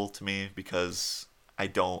relatable to me because I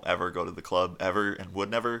don't ever go to the club ever and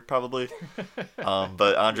would never probably.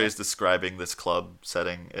 But Andre's describing this club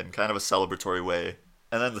setting in kind of a celebratory way.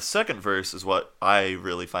 And then the second verse is what I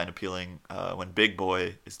really find appealing when Big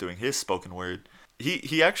Boy is doing his spoken word.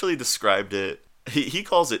 He actually described it, he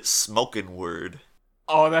calls it smokin' word.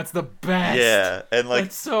 Oh, that's the best. Yeah, and like,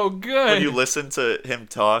 that's so good. When you listen to him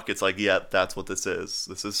talk, it's like, yeah, that's what this is.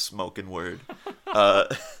 This is smoking word.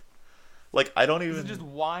 Like, I don't even... It just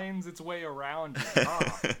winds its way around.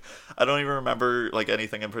 I don't even remember, like,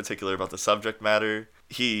 anything in particular about the subject matter.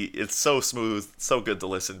 It's so smooth, so good to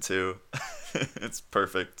listen to. It's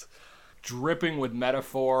perfect. Dripping with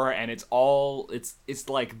metaphor, and it's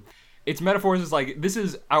like... Its metaphors is like, this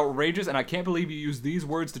is outrageous, and I can't believe you use these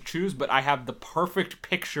words to choose, but I have the perfect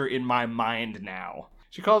picture in my mind now.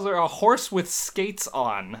 She calls her a horse with skates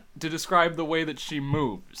on to describe the way that she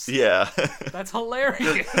moves. Yeah. That's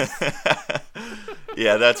hilarious.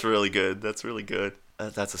 Yeah, that's really good. That's really good.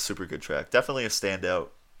 That's a super good track. Definitely a standout,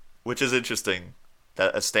 which is interesting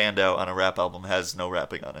that a standout on a rap album has no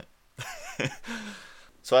rapping on it.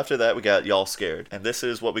 So after that, we got Y'all Scared. And this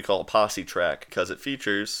is what we call a posse track because it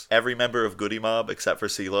features every member of Goody Mob except for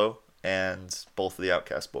CeeLo and both of the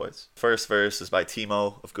Outkast boys. First verse is by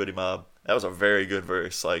Timo of Goody Mob. That was a very good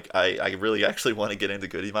verse. Like, I really actually want to get into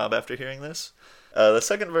Goody Mob after hearing this. The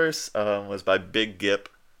second verse was by Big Gip.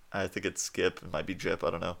 I think it's Skip. It might be Jip.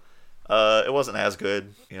 I don't know. It wasn't as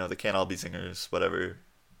good. They can't all be singers. Whatever.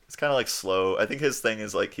 It's kind of like slow. I think his thing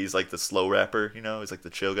is like he's like the slow rapper. He's like the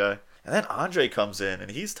chill guy. And then Andre comes in and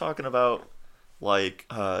he's talking about like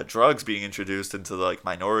drugs being introduced into like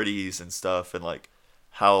minorities and stuff, and like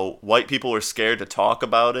how white people were scared to talk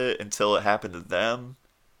about it until it happened to them.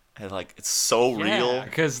 And like, it's so real.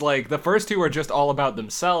 Because like the first two are just all about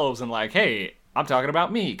themselves and like, hey, I'm talking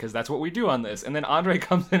about me because that's what we do on this. And then Andre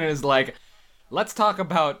comes in and is like, let's talk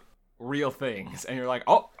about real things. And you're like,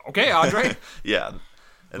 oh, okay, Andre. Yeah.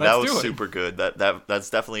 And that was super good. That's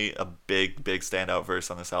definitely a big standout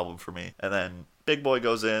verse on this album for me. And then Big Boy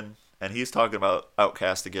goes in and he's talking about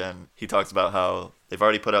Outkast again. He talks about how they've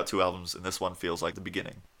already put out 2 albums and this one feels like the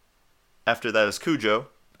beginning. After that is Cujo.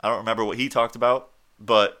 I don't remember what he talked about,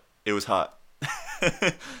 but it was hot.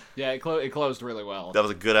 Yeah, it closed really well. That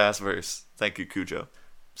was a good ass verse. Thank you, Cujo.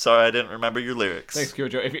 Sorry I didn't remember your lyrics. Thanks,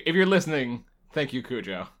 Cujo. If you're listening, thank you,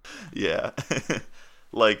 Cujo. Yeah.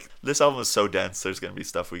 Like, this album is so dense, there's going to be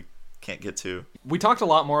stuff we can't get to. We talked a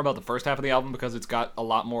lot more about the first half of the album because it's got a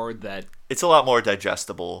lot more that... It's a lot more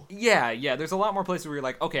digestible. Yeah, there's a lot more places where you're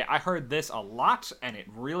like, okay, I heard this a lot, and it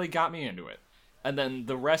really got me into it. And then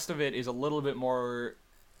the rest of it is a little bit more,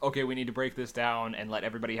 okay, we need to break this down and let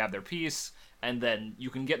everybody have their piece, and then you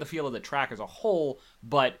can get the feel of the track as a whole,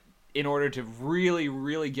 but... in order to really,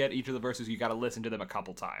 really get each of the verses, you got to listen to them a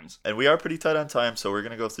couple times. And we are pretty tight on time, so we're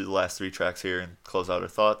going to go through the last 3 tracks here and close out our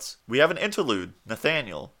thoughts. We have an interlude,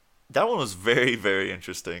 Nathaniel. That one was very, very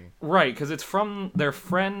interesting. Right, because it's from their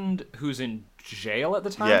friend who's in jail at the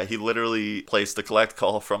time? Yeah, he literally placed a collect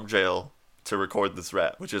call from jail to record this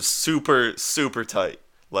rap, which is super, super tight.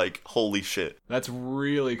 Like, holy shit. That's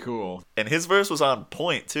really cool. And his verse was on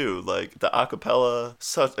point, too. Like, the acapella,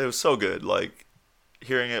 it was so good. Like...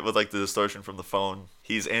 hearing it with like the distortion from the phone,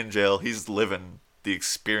 he's in jail, he's living the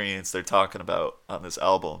experience they're talking about on this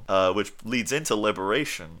album, which leads into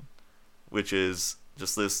Liberation, which is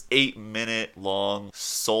just this 8-minute long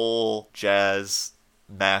soul jazz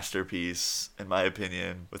masterpiece, in my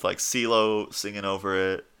opinion, with like CeeLo singing over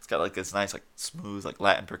it. It's got like this nice like smooth like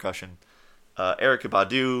Latin percussion. Erykah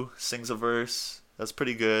Badu sings a verse that's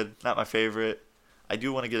pretty good. Not my favorite. I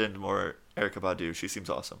do want to get into more Erykah Badu. She seems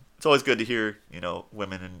awesome. It's always good to hear,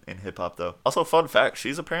 women in hip-hop, though. Also, fun fact,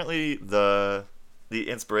 she's apparently the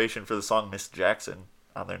inspiration for the song Miss Jackson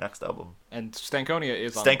on their next album. And Stankonia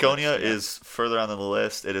is on Stankonia is further on the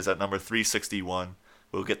list. It is at number 361.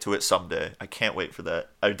 We'll get to it someday. I can't wait for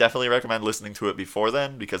that. I definitely recommend listening to it before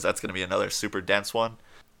then, because that's going to be another super dense one.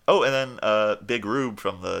 Oh, and then Big Rube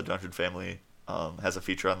from the Dungeon Family has a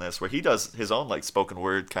feature on this, where he does his own, like, spoken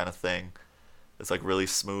word kind of thing. It's like really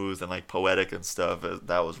smooth and like poetic and stuff.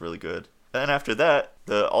 That was really good. And then after that,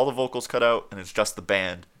 all the vocals cut out and it's just the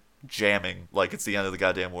band jamming like it's the end of the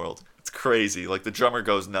goddamn world. It's crazy. Like the drummer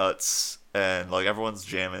goes nuts and like everyone's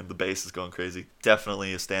jamming. The bass is going crazy.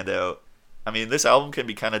 Definitely a standout. I mean, this album can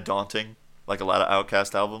be kind of daunting, like a lot of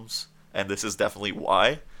Outkast albums, and this is definitely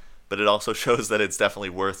why. But it also shows that it's definitely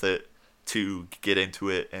worth it to get into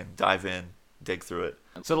it and dive in, dig through it.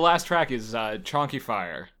 So the last track is Chonky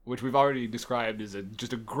Fire, which we've already described as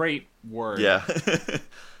just a great word. Yeah.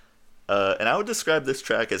 And I would describe this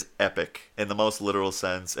track as epic in the most literal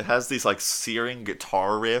sense. It has these like searing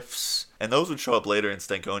guitar riffs, and those would show up later in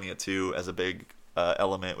Stankonia too as a big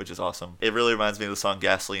element, which is awesome. It really reminds me of the song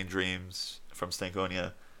Gasoline Dreams from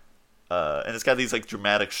Stankonia. And it's got these like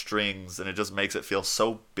dramatic strings, and it just makes it feel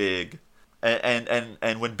so big.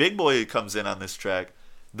 And when Big Boy comes in on this track,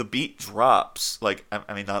 the beat drops. Like,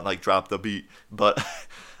 I mean, not like drop the beat, but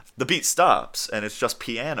the beat stops, and it's just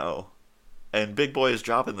piano. And Big Boy is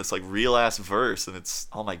dropping this like real ass verse, and it's,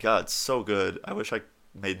 oh my god, it's so good. I wish I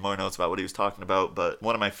made more notes about what he was talking about, but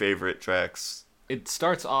one of my favorite tracks. It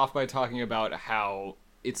starts off by talking about how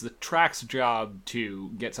it's the track's job to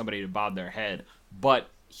get somebody to bob their head, but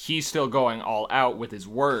he's still going all out with his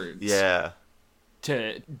words. Yeah.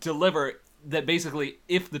 To deliver that basically,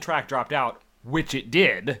 if the track dropped out, which it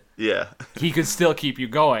did, yeah, he could still keep you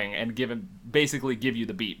going and basically give you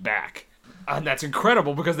the beat back. And that's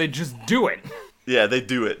incredible because they just do it. Yeah, they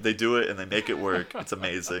do it. They do it and they make it work. It's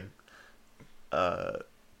amazing. So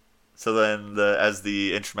then, as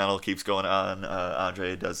the instrumental keeps going on,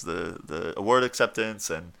 Andre does the award acceptance,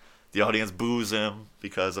 and the audience boos him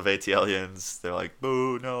because of ATLians. They're like,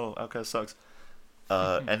 "Boo! No, Outkast sucks."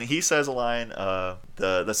 And he says a line,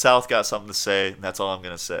 "The South got something to say, and that's all I'm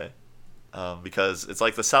gonna say." Because it's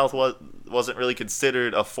like the South wasn't really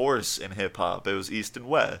considered a force in hip hop. It was East and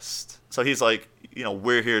West. So he's like,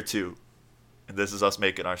 we're here too, and this is us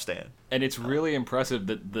making our stand. And it's really impressive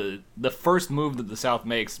that the first move that the South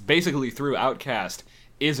makes, basically through Outkast,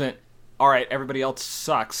 isn't, all right, everybody else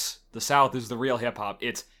sucks, the South is the real hip hop.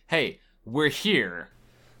 It's, hey, we're here.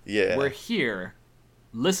 Yeah. We're here.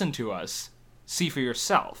 Listen to us. See for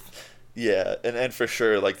yourself. Yeah, and for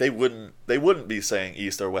sure, like they wouldn't be saying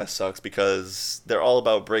East or West sucks because they're all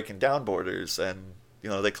about breaking down borders, and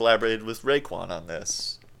they collaborated with Raekwon on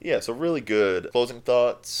this. Yeah, so really good. Closing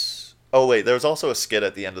thoughts. Oh wait, there was also a skit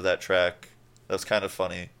at the end of that track. That was kind of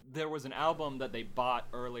funny. There was an album that they bought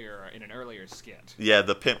earlier in an earlier skit. Yeah,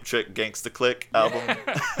 the Pimp Trick Gangsta Click album.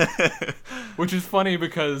 Which is funny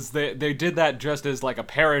because they did that just as like a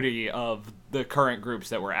parody of the current groups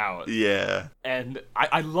that were out. Yeah. And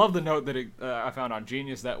I love the note that I found on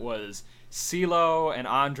Genius that was CeeLo and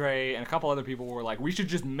Andre and a couple other people were like, we should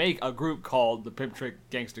just make a group called the Pimp Trick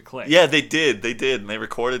Gangsta Click. Yeah, they did, and they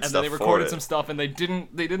recorded stuff. And then they recorded some stuff, and they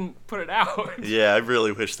didn't put it out. Yeah, I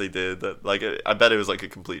really wish they did. That, like, I bet it was like a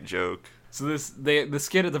complete joke. So the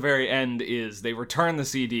skit at the very end is they return the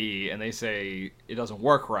CD and they say it doesn't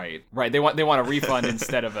work right. Right? They want a refund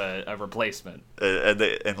instead of a replacement. And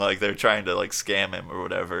they're trying to like scam him or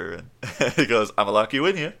whatever, and he goes, "I'm gonna lock you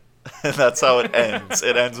in, you." And that's how it ends.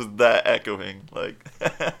 It ends with that echoing. Like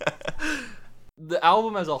the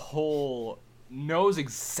album as a whole knows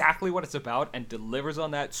exactly what it's about and delivers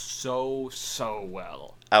on that so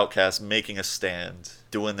well. Outkast making a stand,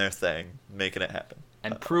 doing their thing, making it happen.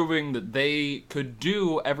 And proving that they could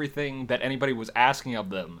do everything that anybody was asking of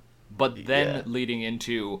them, but then leading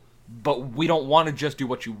into, but we don't want to just do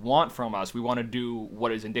what you want from us. We want to do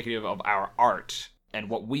what is indicative of our art and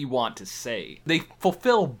what we want to say. They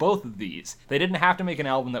fulfill both of these. They didn't have to make an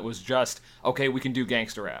album that was just, okay, we can do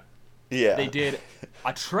gangster rap. Yeah. They did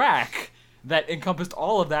a track that encompassed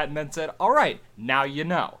all of that and then said, all right, now you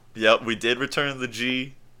know. Yep, we did return the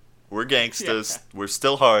G. We're gangsters. Yeah. We're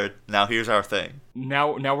still hard. Now here's our thing.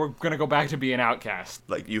 Now we're going to go back to being Outkast.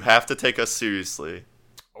 Like, you have to take us seriously.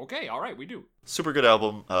 Okay, all right, we do. Super good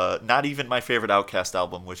album. Not even my favorite Outkast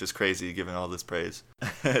album, which is crazy given all this praise.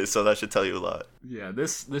 So that should tell you a lot. Yeah,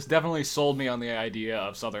 this definitely sold me on the idea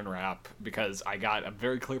of Southern rap because I got a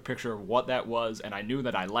very clear picture of what that was, and I knew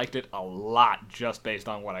that I liked it a lot just based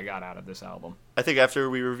on what I got out of this album. I think after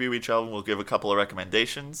we review each album, we'll give a couple of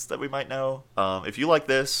recommendations that we might know. If you like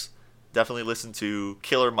this, definitely listen to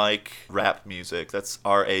Killer Mike rap music. That's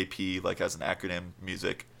RAP, like as an acronym,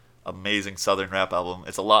 music. Amazing Southern rap album.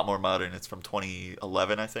 It's a lot more modern. It's from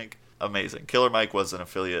 2011, I think. Amazing. Killer Mike was an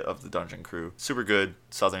affiliate of the Dungeon Crew. Super good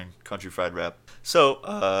Southern country fried rap. So,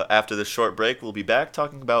 after this short break, we'll be back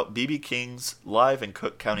talking about B.B. King's live in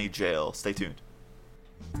Cook County Jail. Stay tuned.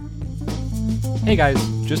 Hey guys,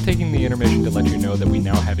 just taking the intermission to let you know that we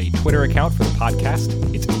now have a Twitter account for the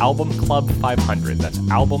podcast. It's Album Club 500. That's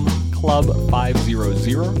Album Club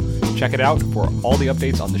 500. Check it out for all the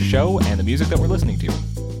updates on the show and the music that we're listening to.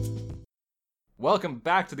 Welcome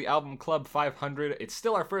back to the Album Club 500. It's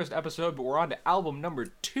still our first episode, but we're on to album number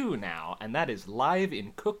 2 now, and that is Live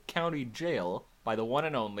in Cook County Jail by the one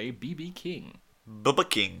and only B.B. King. Bubba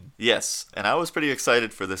King, yes. And I was pretty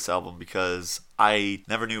excited for this album because I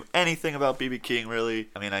never knew anything about B.B. King, really.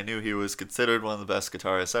 I mean, I knew he was considered one of the best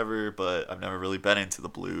guitarists ever, but I've never really been into the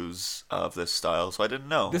blues of this style, so I didn't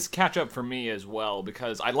know. This catch up for me as well,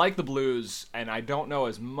 because I like the blues, and I don't know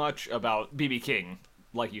as much about B.B. King,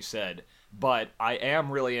 like you said. But I am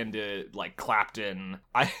really into, like, Clapton.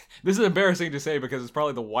 This is embarrassing to say because it's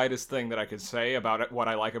probably the widest thing that I could say about it, what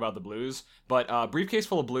I like about the blues. But Briefcase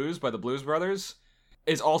Full of Blues by the Blues Brothers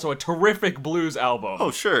is also a terrific blues album. Oh,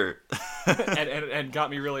 sure. and got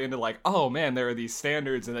me really into, like, oh, man, there are these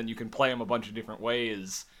standards, and then you can play them a bunch of different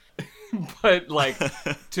ways. But, like,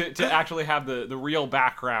 to actually have the real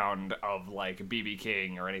background of, like, B.B.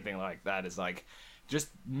 King or anything like that is, like... just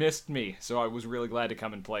missed me, so I was really glad to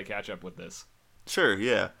come and play catch up with this. Sure,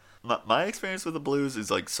 yeah. My experience with the blues is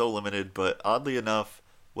like so limited, but oddly enough,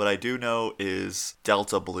 what I do know is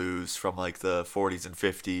Delta blues from like the 40s and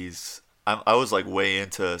 50s. I was like way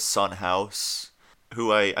into Son House,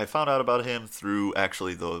 who I found out about him through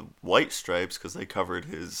actually the White Stripes because they covered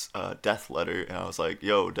his Death Letter, and I was like,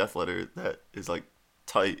 yo, Death Letter, that is like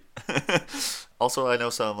tight. Also, I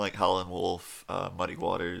know some like Howlin' Wolf, Muddy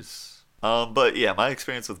Waters. But yeah, my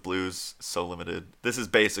experience with blues is so limited. This is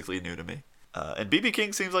basically new to me. And B.B.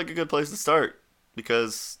 King seems like a good place to start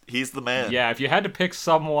because he's the man. Yeah, if you had to pick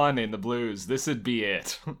someone in the blues, this would be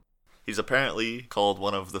it. He's apparently called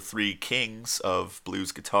one of the 3 kings of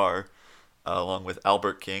blues guitar, along with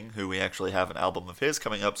Albert King, who we actually have an album of his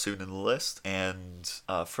coming up soon in the list, and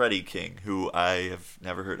Freddie King, who I have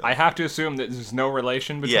never heard of. I have to assume that there's no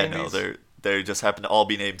relation between these? Yeah, no, they just happen to all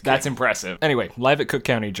be named King. That's impressive. Anyway, Live at Cook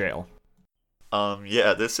County Jail.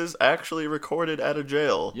 Yeah, this is actually recorded at a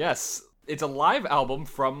jail. Yes, it's a live album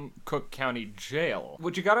from Cook County Jail.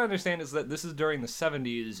 What you gotta understand is that this is during the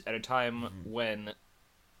 70s at a time when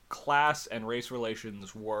class and race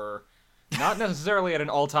relations were not necessarily at an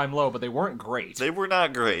all-time low, but they weren't great. They were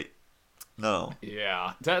not great. No.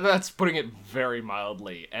 Yeah, that's putting it very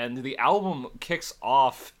mildly. And the album kicks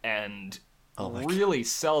off and really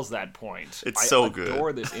sells that point. It's so good. I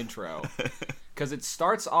adore this intro. Because it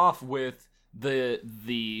starts off with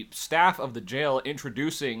the staff of the jail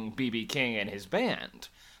introducing B.B. King and his band,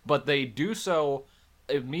 but they do so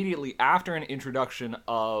immediately after an introduction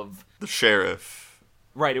of the sheriff.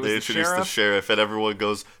 Right, it was they the sheriff. Introduce the sheriff, and everyone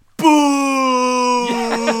goes boo.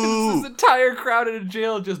 Yes, this entire crowd in a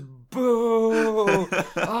jail just boo.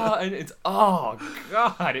 And it's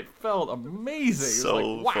god, it felt amazing. So it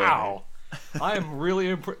was like, wow. Funny. I am really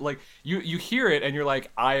impressed. Like, you hear it and you're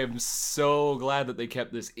like, I am so glad that they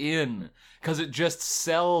kept this in, because it just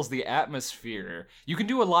sells the atmosphere. You can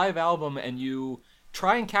do a live album and you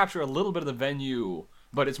try and capture a little bit of the venue,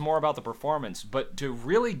 but it's more about the performance. But to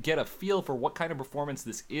really get a feel for what kind of performance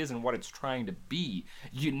this is and what it's trying to be,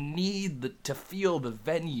 you need to feel the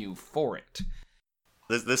venue for it.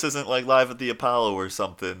 This isn't like Live at the Apollo or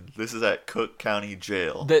something. This is at Cook County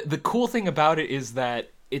Jail. The cool thing about it is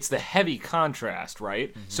that it's the heavy contrast,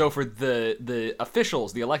 right? Mm-hmm. So for the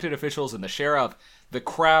officials, the elected officials and the sheriff, the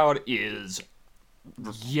crowd is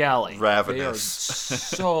yelling. Ravenous. They are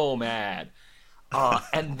so mad.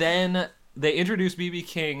 And then they introduce B.B.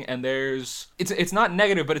 King, and it's not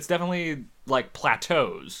negative, but it's definitely like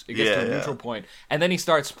plateaus. It gets to a neutral point. And then he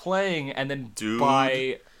starts playing, and then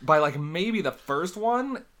by like maybe the first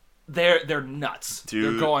one, they're nuts.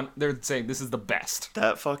 Dude, they're saying this is the best.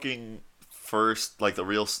 That fucking first, like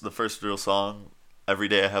the first real song, Every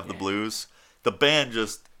Day I Have the Blues, the band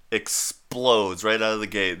just explodes right out of the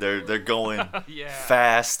gate. They're going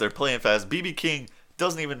fast. They're playing fast. B.B. King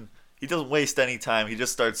doesn't waste any time. He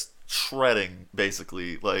just starts shredding,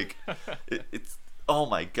 basically. Like it's oh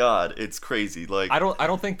my god, it's crazy. Like I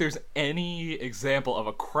don't think there's any example of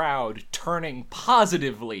a crowd turning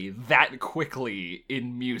positively that quickly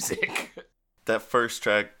in music. That first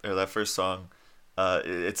track or that first song,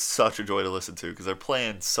 it's such a joy to listen to because they're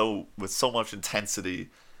playing with so much intensity,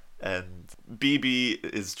 and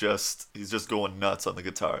BB he's just going nuts on the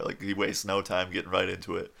guitar. Like he wastes no time getting right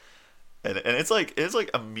into it, and it's like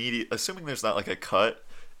immediate. Assuming there's not like a cut,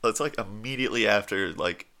 it's like immediately after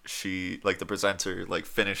the presenter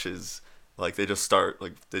finishes. Like they just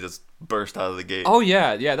burst out of the gate. Oh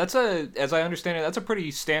yeah. That's as I understand it, that's a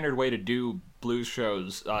pretty standard way to do blues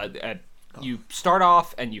shows at You start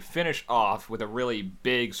off and you finish off with a really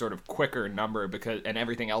big, sort of quicker number, and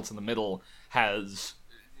everything else in the middle has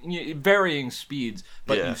varying speeds,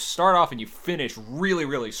 but you start off and you finish really,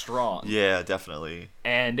 really strong. Yeah, definitely.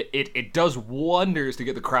 And it does wonders to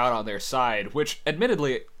get the crowd on their side, which,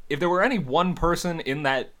 admittedly, if there were any one person in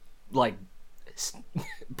that, like,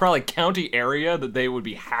 probably county area that they would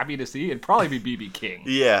be happy to see, it'd probably be B.B. King.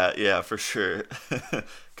 Yeah, for sure.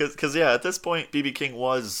 Because at this point, B.B. King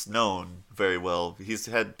was known very well. He's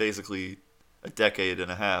had basically a decade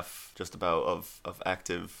and a half, just about, of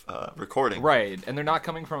active recording. Right, and they're not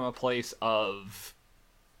coming from a place of...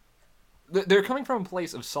 They're coming from a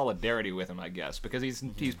place of solidarity with him, I guess, because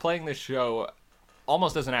he's playing this show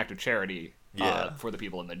almost as an act of charity for the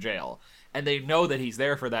people in the jail. And they know that he's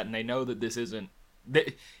there for that, and they know that this isn't...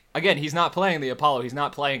 Again, he's not playing the Apollo, he's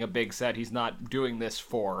not playing a big set, he's not doing this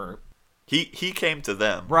for... He came to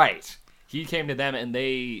them. Right. He came to them, and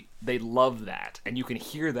they love that. And you can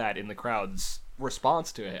hear that in the crowd's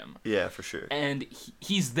response to him. Yeah, for sure. And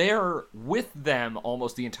he's there with them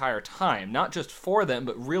almost the entire time. Not just for them,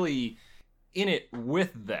 but really in it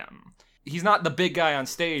with them. He's not the big guy on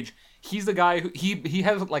stage. He's the guy who... He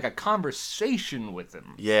has, like, a conversation with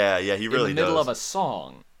him. Yeah, he really does. In the middle of a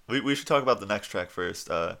song. We should talk about the next track first.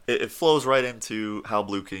 It flows right into How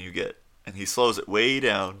Blue Can You Get? And he slows it way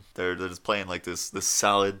down. They're just playing like this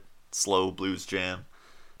solid, slow blues jam.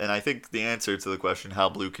 And I think the answer to the question, how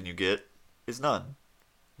blue can you get, is none.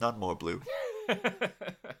 Not more blue.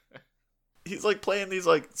 He's like playing these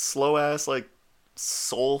like slow-ass, like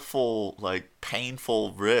soulful, like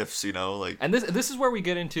painful riffs, like... And this is where we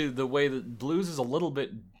get into the way that blues is a little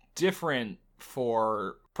bit different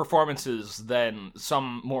for performances than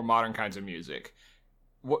some more modern kinds of music.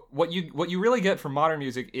 What you really get from modern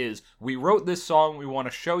music is, we wrote this song, we want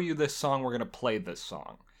to show you this song, we're going to play this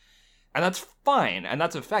song. And that's fine, and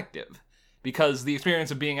that's effective, because the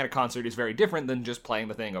experience of being at a concert is very different than just playing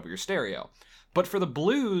the thing over your stereo. But for the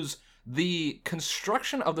blues, the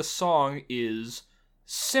construction of the song is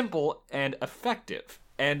simple and effective.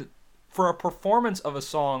 And for a performance of a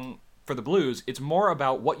song for the blues, it's more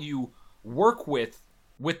about what you work with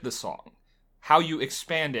the song. How you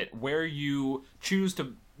expand it, where you choose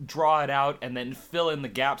to draw it out, and then fill in the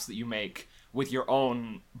gaps that you make with your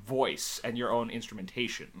own voice and your own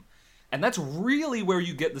instrumentation. And that's really where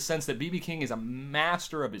you get the sense that B.B. King is a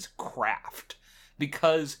master of his craft,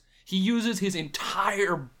 because he uses his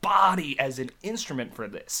entire body as an instrument for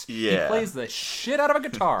this. Yeah. He plays the shit out of a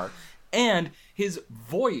guitar, and his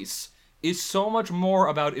voice is so much more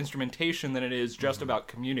about instrumentation than it is just about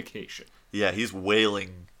communication. Yeah, he's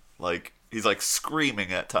wailing, like... He's, like,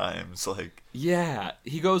 screaming at times, like... Yeah,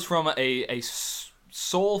 he goes from a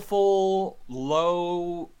soulful,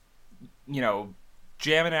 low,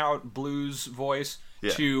 jamming out blues voice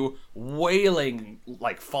to wailing,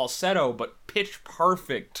 like, falsetto, but pitch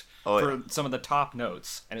perfect for some of the top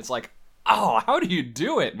notes. And it's like, oh, how do you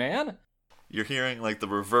do it, man? You're hearing, like, the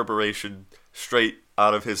reverberation straight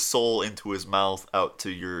out of his soul into his mouth, out to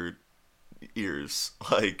your ears,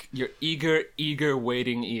 like... Your eager,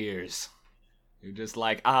 waiting ears. You're just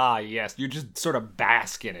like, ah, yes. You just sort of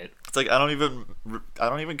bask in it. It's like, I don't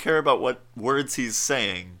even care about what words he's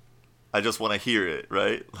saying. I just want to hear it,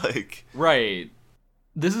 right? Like... Right.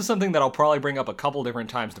 This is something that I'll probably bring up a couple different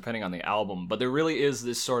times depending on the album, but there really is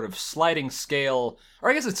this sort of sliding scale, or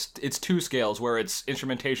I guess it's two scales, where it's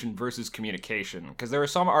instrumentation versus communication. Because there are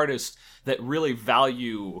some artists that really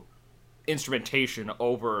value instrumentation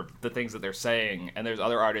over the things that they're saying, and there's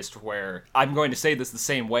other artists where I'm going to say this the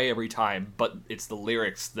same way every time, but it's the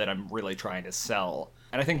lyrics that I'm really trying to sell.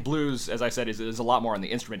 And I think blues, as I said, is a lot more on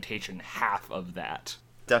the instrumentation half of that.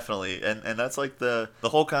 Definitely, and that's like the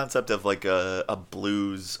whole concept of like a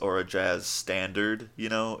blues or a jazz standard,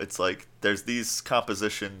 It's like there's these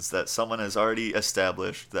compositions that someone has already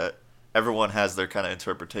established that everyone has their kind of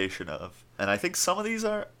interpretation of. And I think some of these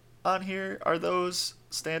are on here are those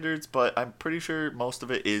standards, but I'm pretty sure most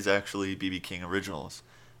of it is actually B.B. King originals,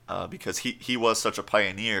 because he was such a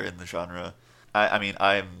pioneer in the genre. I mean,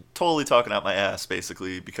 I'm totally talking out my ass,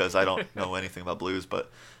 basically, because I don't know anything about blues,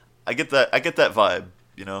 but I get that vibe,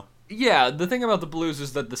 Yeah, the thing about the blues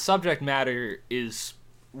is that the subject matter is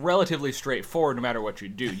relatively straightforward no matter what you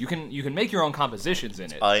do. You can make your own compositions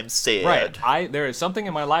in it. I'm sad. Right. There is something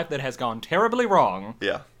in my life that has gone terribly wrong.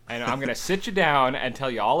 Yeah. And I'm going to sit you down and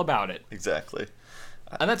tell you all about it. Exactly.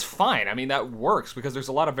 And that's fine. I mean, that works because there's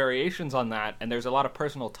a lot of variations on that, and there's a lot of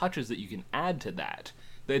personal touches that you can add to that.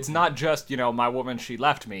 It's not just, my woman, she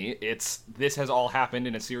left me. It's, this has all happened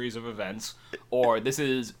in a series of events, or this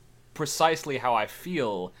is precisely how I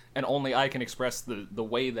feel, and only I can express the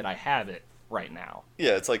way that I have it. right now.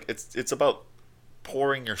 Yeah, it's like it's about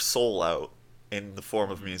pouring your soul out in the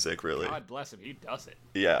form of music, really. God bless him, he does it.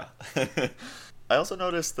 Yeah. I also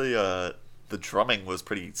noticed the drumming was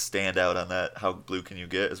pretty standout on that How Blue Can You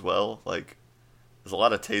Get as well. Like, there's a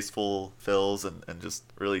lot of tasteful fills and just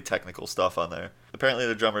really technical stuff on there. Apparently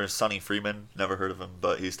the drummer is Sonny Freeman. Never heard of him,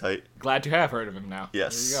 but he's tight. Glad to have heard of him now.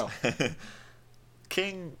 Yes. There you go.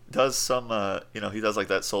 King does some, he does like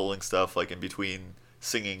that souling stuff, like in between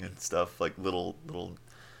singing and stuff, like little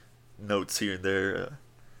notes here and there.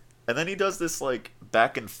 And then he does this like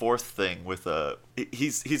back and forth thing with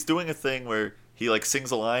he's doing a thing where he like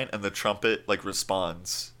sings a line and the trumpet like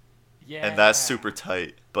responds. Yeah. And that's super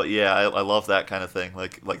tight. But yeah, I love that kind of thing.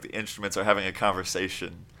 Like the instruments are having a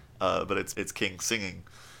conversation, but it's King singing.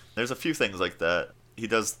 There's a few things like that. He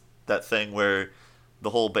does that thing where the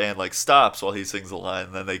whole band like stops while he sings a line,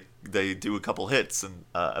 and then they do a couple hits, and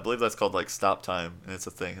I believe that's called like stop time, and it's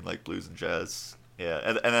a thing in like blues and jazz. Yeah,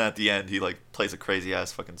 and then at the end he like plays a crazy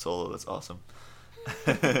ass fucking solo. That's awesome.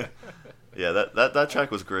 Yeah, that track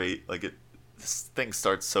was great. Like this thing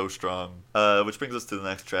starts so strong. Which brings us to the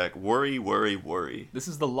next track, Worry, Worry, Worry. This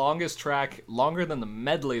is the longest track, longer than the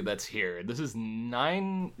medley that's here. This is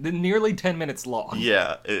nearly 10 minutes long.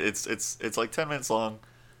 Yeah, it's like 10 minutes long.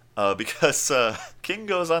 Because King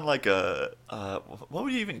goes on like what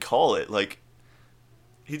would you even call it? Like,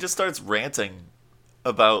 he just starts ranting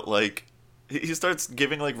about like, he starts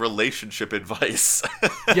giving like relationship advice.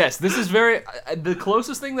 Yes, this is very, the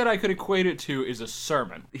closest thing that I could equate it to is a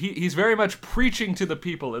sermon. He's very much preaching to the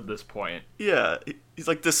people at this point. Yeah, he's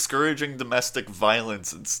like discouraging domestic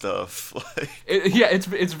violence and stuff.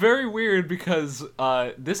 It's very weird because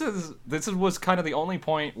this was kind of the only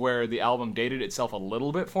point where the album dated itself a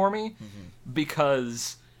little bit for me,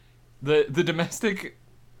 because the domestic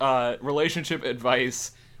relationship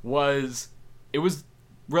advice was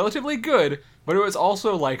relatively good, but it was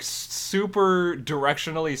also like super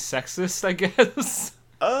directionally sexist, I guess.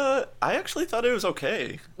 I actually thought it was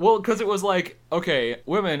okay. Well, because it was like, okay,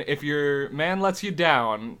 women, if your man lets you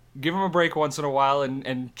down, give him a break once in a while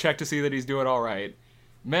and check to see that he's doing all right.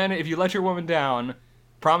 Men, if you let your woman down,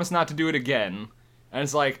 promise not to do it again. And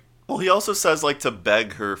it's like... Well, he also says, like, to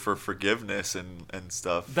beg her for forgiveness and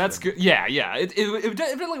stuff. That's good. Yeah. It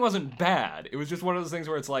definitely wasn't bad. It was just one of those things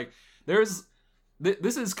where it's like,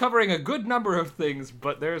 this is covering a good number of things,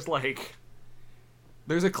 but there's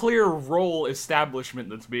a clear role establishment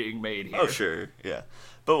that's being made here. Oh, sure, yeah.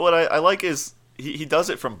 But what I like is he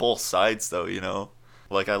does it from both sides, though, you know?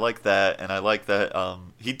 Like, I like that, and I like that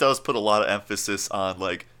he does put a lot of emphasis on,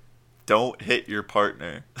 like, don't hit your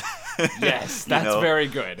partner. Yes, that's very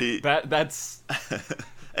good. That's...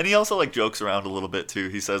 And he also, like, jokes around a little bit, too.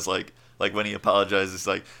 He says, like when he apologizes,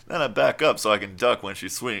 like, then I back up so I can duck when she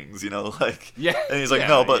swings, you know, like. Yeah. And he's like,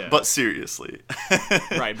 no, but seriously.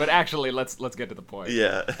 Right, but actually, let's get to the point.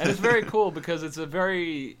 Yeah. And it's very cool because it's a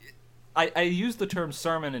very, I use the term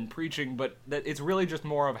sermon in preaching, but that it's really just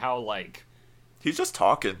more of how, like, he's just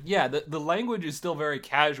talking. Yeah, the language is still very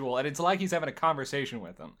casual, and it's like he's having a conversation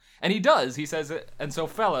with them. And he does. He says, and so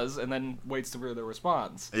fellas, and then waits to hear the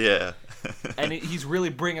response. Yeah. And he's really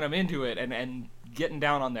bringing them into it and getting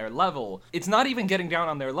down on their level. It's not even getting down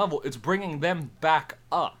on their level, it's bringing them back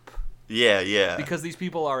up. Yeah. Because these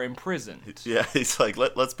people are imprisoned. Yeah, he's like,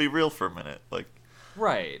 let's be real for a minute. Like,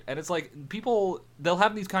 right. And it's like, they'll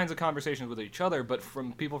have these kinds of conversations with each other, but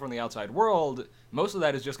from people from the outside world, most of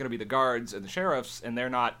that is just going to be the guards and the sheriffs, and they're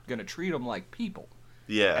not going to treat them like people.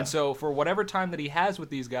 Yeah. And so for whatever time that he has with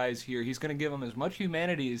these guys here, he's going to give them as much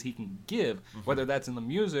humanity as he can give, whether that's in the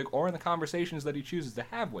music or in the conversations that he chooses to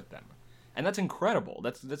have with them. And that's incredible.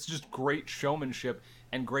 That's just great showmanship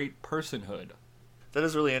and great personhood. That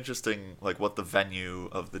is really interesting, like, what the venue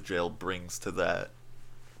of the jail brings to that.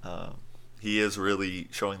 He is really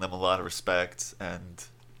showing them a lot of respect and,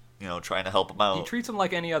 you know, trying to help them out. He treats them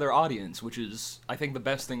like any other audience, which is, I think, the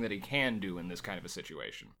best thing that he can do in this kind of a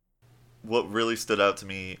situation. What really stood out to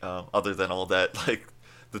me, other than all that, like,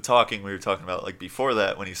 the talking we were talking about, like, before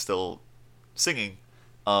that, when he's still singing,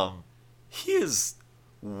 he is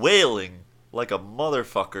wailing like a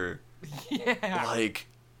motherfucker. Yeah. Like,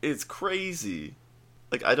 it's crazy.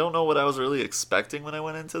 Like, I don't know what I was really expecting when I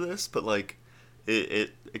went into this, but, like,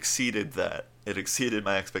 it exceeded that. It exceeded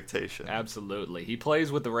my expectation. Absolutely. He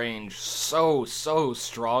plays with the range so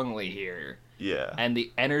strongly here. Yeah. And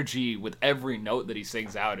the energy with every note that he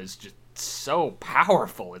sings out is just so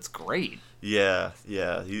powerful. It's great. Yeah.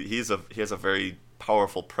 He has a very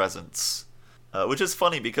powerful presence, which is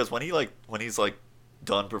funny because when he's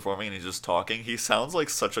done performing and he's just talking, he sounds like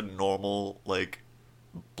such a normal, like,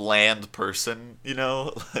 bland person, you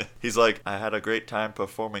know? He's like, I had a great time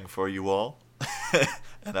performing for you all.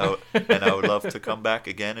 and I would love to come back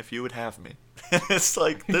again if you would have me. It's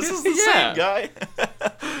like, this is the Yeah. same guy.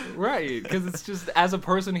 Right, because it's just, as a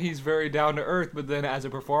person, he's very down to earth, but then as a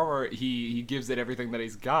performer, he gives it everything that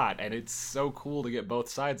he's got, and it's so cool to get both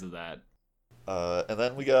sides of that. And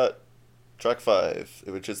then we got track 5,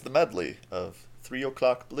 which is the medley of 3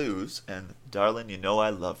 O'Clock Blues and Darling, You Know I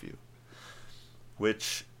Love You.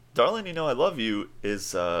 Which, Darling, You Know I Love You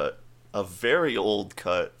is a very old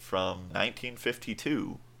cut from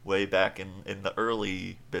 1952, way back in the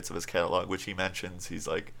early bits of his catalog, which he mentions. He's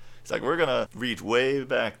like, we're gonna reach way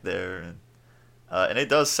back there, and it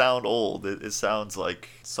does sound old. It sounds like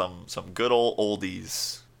some good old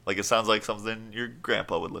oldies. Like, it sounds like something your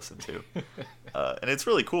grandpa would listen to. And it's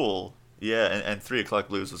really cool. Yeah, and 3 O'Clock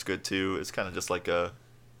Blues was good too. It's kind of just like a,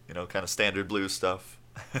 kind of standard blues stuff.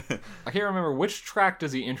 I can't remember, which track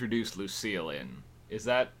does he introduce Lucille in? Is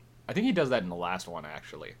that... I think he does that in the last one,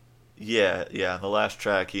 actually. Yeah, in the last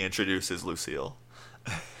track he introduces Lucille,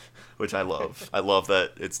 which I love. I love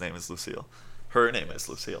that its name is Lucille. Her name is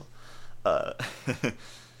Lucille.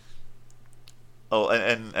 Oh,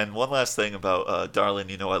 and one last thing about Darling,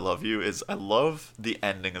 You Know I Love You is I love the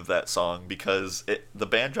ending of that song because the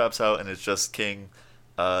band drops out and it's just King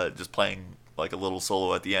just playing like a little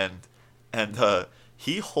solo at the end. And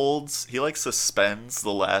he like suspends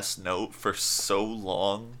the last note for so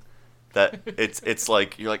long that it's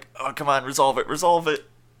like, you're like, oh, come on, resolve it.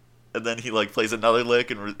 And then he like plays another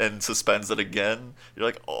lick and suspends it again. You're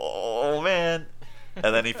like, oh, man.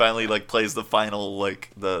 And then he finally like plays the final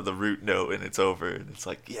like the root note and it's over and it's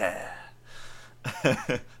like, yeah.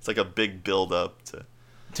 It's like a big build up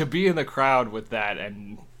to be in the crowd with that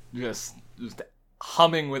and just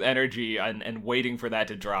humming with energy and waiting for that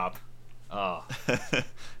to drop. Oh.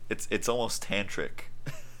 It's almost tantric.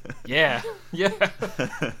 Yeah.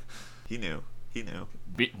 He knew.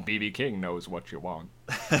 BB King knows what you want.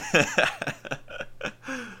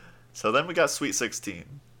 So then we got Sweet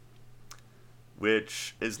 16.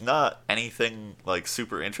 Which is not anything like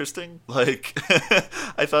super interesting. Like,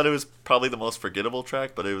 I thought it was probably the most forgettable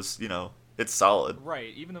track, but it was, it's solid.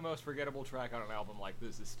 Right, even the most forgettable track on an album like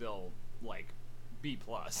this is still like B+.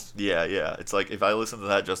 Yeah. It's like, if I listened to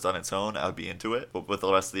that just on its own, I would be into it. But with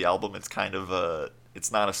the rest of the album, it's kind of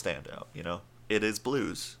it's not a standout, It is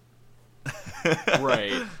blues.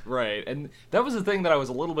 Right. And that was the thing that I was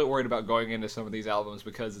a little bit worried about going into some of these albums,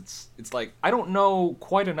 because it's like, I don't know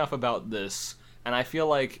quite enough about this. And I feel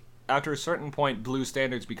like after a certain point, blues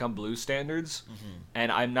standards become blues standards,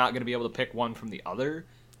 and I'm not going to be able to pick one from the other.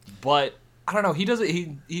 But I don't know. He does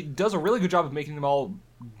a really good job of making them all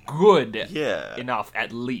good. Yeah. Enough,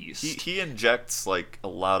 at least. He injects like a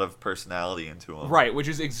lot of personality into them. Right, which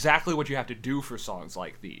is exactly what you have to do for songs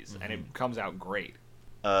like these, and it comes out great.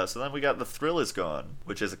 So then we got The Thrill Is Gone,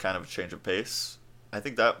 which is a kind of a change of pace. I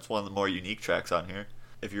think that's one of the more unique tracks on here.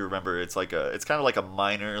 If you remember, it's kind of like a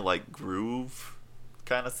minor like groove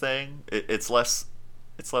kind of thing. It's less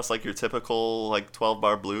like your typical like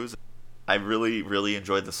 12-bar blues. I really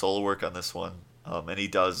enjoyed the solo work on this one. And he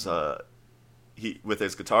does he with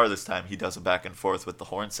his guitar this time, he does a back and forth with the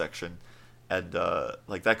horn section. And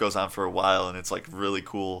like that goes on for a while and it's like really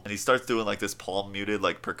cool. And he starts doing like this palm muted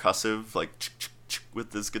like percussive like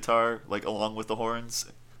with this guitar like along with the horns.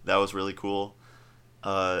 That was really cool.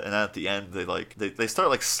 And then at the end, they start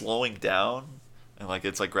like slowing down, and like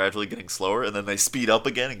it's like gradually getting slower, and then they speed up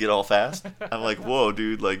again and get all fast. I'm like, whoa,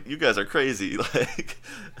 dude! Like, you guys are crazy. Like,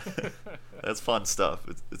 that's fun stuff.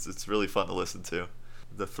 It's really fun to listen to.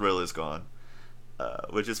 The Thrill Is Gone,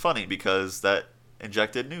 which is funny because that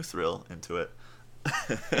injected new thrill into it.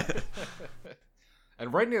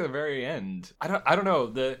 And right near the very end, I don't know,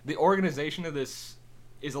 the organization of this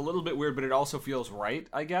is a little bit weird, but it also feels right,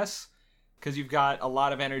 I guess. Because you've got a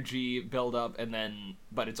lot of energy build up,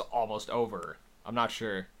 but it's almost over. I'm not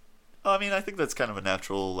sure. I mean, I think that's kind of a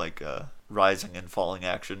natural, like, rising and falling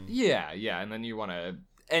action. Yeah, and then you want to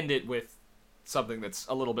end it with something that's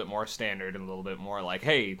a little bit more standard and a little bit more like,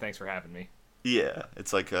 hey, thanks for having me. Yeah,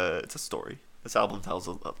 it's like it's a story. This album tells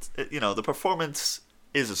the performance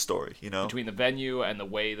is a story, Between the venue and the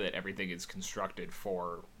way that everything is constructed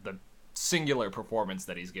for the singular performance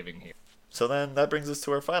that he's giving here. So then that brings us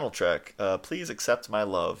to our final track, Please Accept My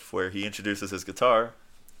Love, where he introduces his guitar.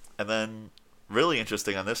 And then, really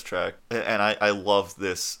interesting on this track, and I love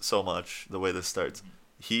this so much, the way this starts.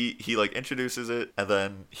 He like introduces it, and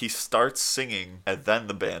then he starts singing, and then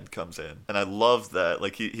the band comes in. And I love that.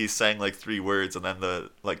 Like, he sang like 3 words, and then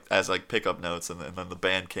as like pickup notes, and then the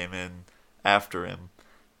band came in after him.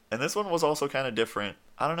 And this one was also kind of different.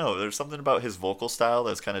 I don't know, there's something about his vocal style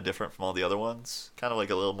that's kind of different from all the other ones. Kind of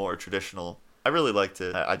like a little more traditional. I really liked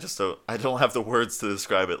it. I don't have the words to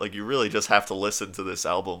describe it. Like, you really just have to listen to this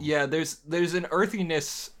album. Yeah, there's an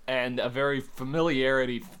earthiness and a very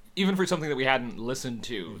familiarity, even for something that we hadn't listened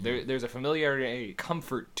to. There's a familiarity,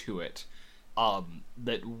 comfort to it,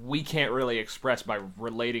 that we can't really express by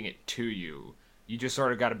relating it to you. You just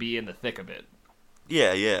sort of got to be in the thick of it.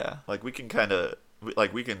 Yeah. Like, we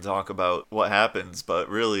can talk about what happens, but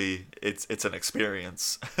really, it's an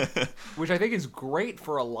experience. Which I think is great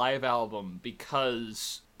for a live album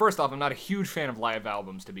because, first off, I'm not a huge fan of live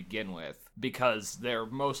albums to begin with, because they're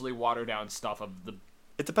mostly watered down stuff of the...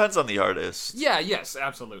 It depends on the artist. Yeah, yes,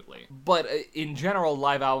 absolutely. But in general,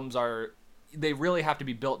 live albums they really have to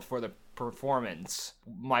be built for the performance.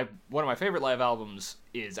 One of my favorite live albums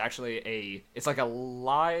is actually it's like a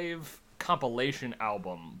live compilation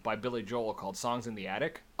album by Billy Joel called Songs in the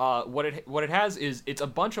Attic. What it has is it's a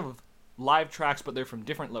bunch of live tracks, but they're from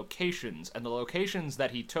different locations, and the locations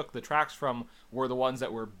that he took the tracks from were the ones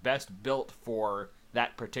that were best built for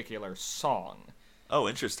that particular song. Oh,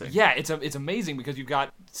 interesting. Yeah, it's amazing because you've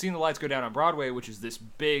got Seeing the Lights Go Down on Broadway, which is this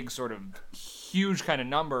big sort of huge kind of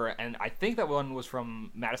number, and I think that one was from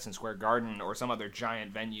Madison Square Garden or some other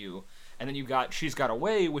giant venue. And then you've got She's Got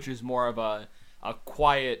Away, which is more of a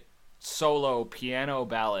quiet solo piano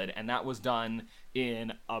ballad, and that was done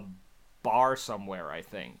in a bar somewhere, I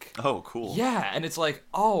think. Oh, cool. Yeah, and it's like,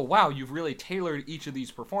 oh wow, you've really tailored each of these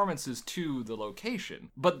performances to the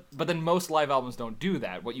location. But then most live albums don't do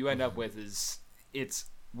that. What you end up with is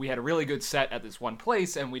we had a really good set at this one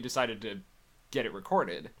place and we decided to get it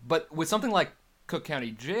recorded. But with something like Cook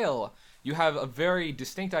County Jail, you have a very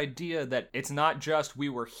distinct idea that it's not just we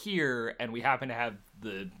were here and we happen to have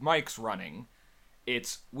the mics running.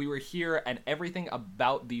 It's we were here and everything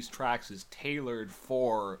about these tracks is tailored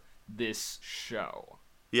for this show.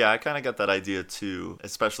 Yeah, I kind of got that idea too,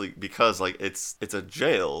 especially because like it's a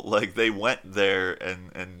jail. Like they went there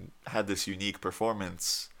and had this unique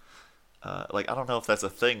performance. Like I don't know if that's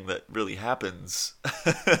a thing that really happens.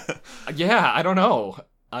 Yeah, I don't know.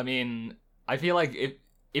 I mean, I feel like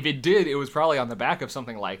if it did, it was probably on the back of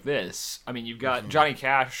something like this. I mean, you've got Johnny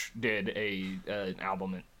Cash did an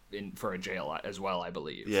album for a jail as well, I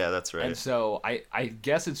believe. Yeah, that's right. And so I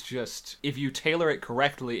guess it's just, if you tailor it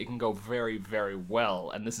correctly, it can go very, very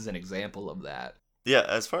well. And this is an example of that. Yeah,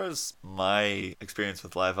 as far as my experience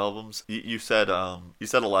with live albums, you said a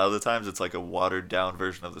lot of the times it's like a watered down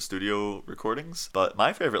version of the studio recordings, but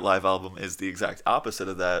my favorite live album is the exact opposite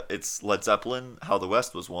of that. It's Led Zeppelin, How the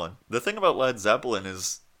West Was Won. The thing about Led Zeppelin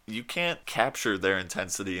is you can't capture their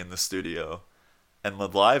intensity in the studio. And the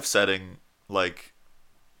live setting, like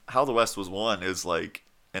How the West Was Won is like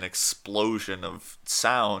an explosion of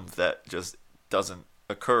sound that just doesn't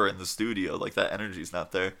occur in the studio. Like that energy's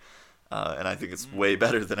not there. And I think it's way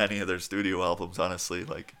better than any of their studio albums, honestly.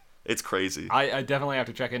 Like, it's crazy. I definitely have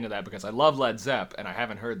to check into that because I love Led Zepp, and I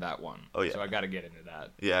haven't heard that one. Oh, yeah. So I got to get into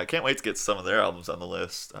that. Yeah, I can't wait to get some of their albums on the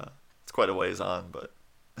list. It's quite a ways on, but...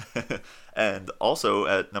 And also,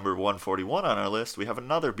 at number 141 on our list, we have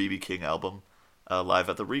another B.B. King album, Live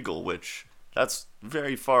at the Regal, which that's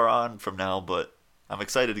very far on from now, but I'm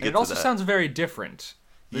excited to get to that. It also sounds very different.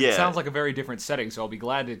 It Yeah. sounds like a very different setting, so I'll be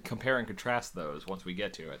glad to compare and contrast those once we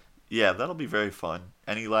get to it. Yeah, that'll be very fun.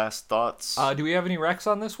 Any last thoughts? Do we have any recs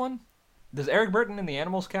on this one? Does Eric Burton and the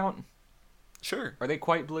Animals count? Sure. Are they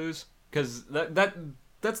quite blues? Because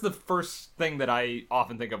that's the first thing that I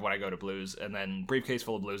often think of when I go to blues, and then Briefcase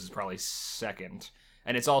Full of Blues is probably second.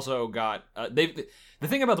 And it's also got the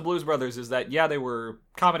thing about the Blues Brothers is that they were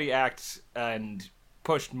comedy acts and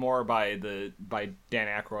pushed more by Dan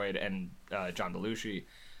Aykroyd and John Belushi,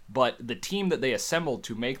 but the team that they assembled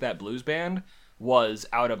to make that blues band was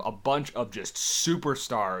out of a bunch of just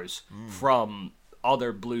superstars from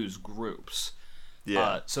other blues groups.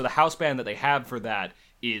 Yeah. So the house band that they have for that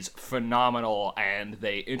is phenomenal, and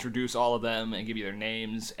they introduce all of them and give you their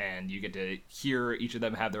names, and you get to hear each of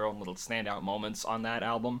them have their own little standout moments on that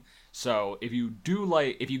album. So if you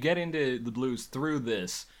get into the blues through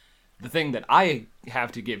this, the thing that I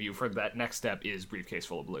have to give you for that next step is Briefcase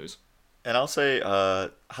Full of Blues. And I'll say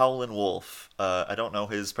Howlin' Wolf. I don't know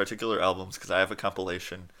his particular albums because I have a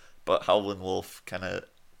compilation, but Howlin' Wolf kind of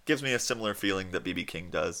gives me a similar feeling that B.B. King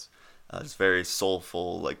does. It's very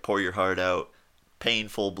soulful, like pour your heart out,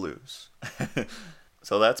 painful blues.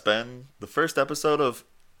 So that's been the first episode of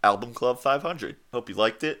Album Club 500. Hope you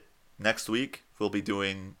liked it. Next week, we'll be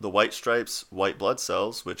doing the White Stripes' White Blood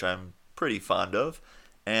Cells, which I'm pretty fond of,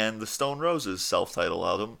 and the Stone Roses'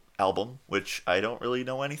 self-titled album, which I don't really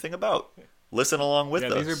know anything about. Listen along with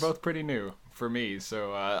us. Yeah, these are both pretty new for me.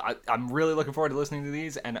 So I'm really looking forward to listening to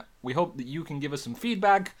these, and we hope that you can give us some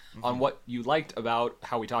feedback on what you liked about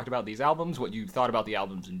how we talked about these albums, what you thought about the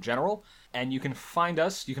albums in general. And you can find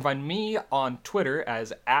me on Twitter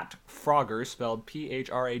as @Frogger, spelled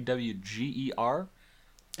PHRAWGER.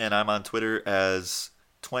 And I'm on Twitter as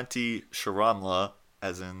 20 Sharamla,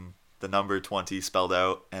 as in the number 20 spelled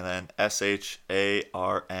out, and then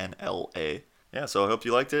SHARNLA. Yeah, so I hope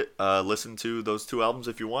you liked it. Listen to those 2 albums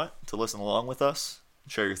if you want to listen along with us,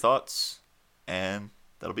 share your thoughts, and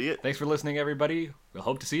that'll be it. Thanks for listening, everybody. We'll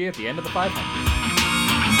hope to see you at the end of the 500.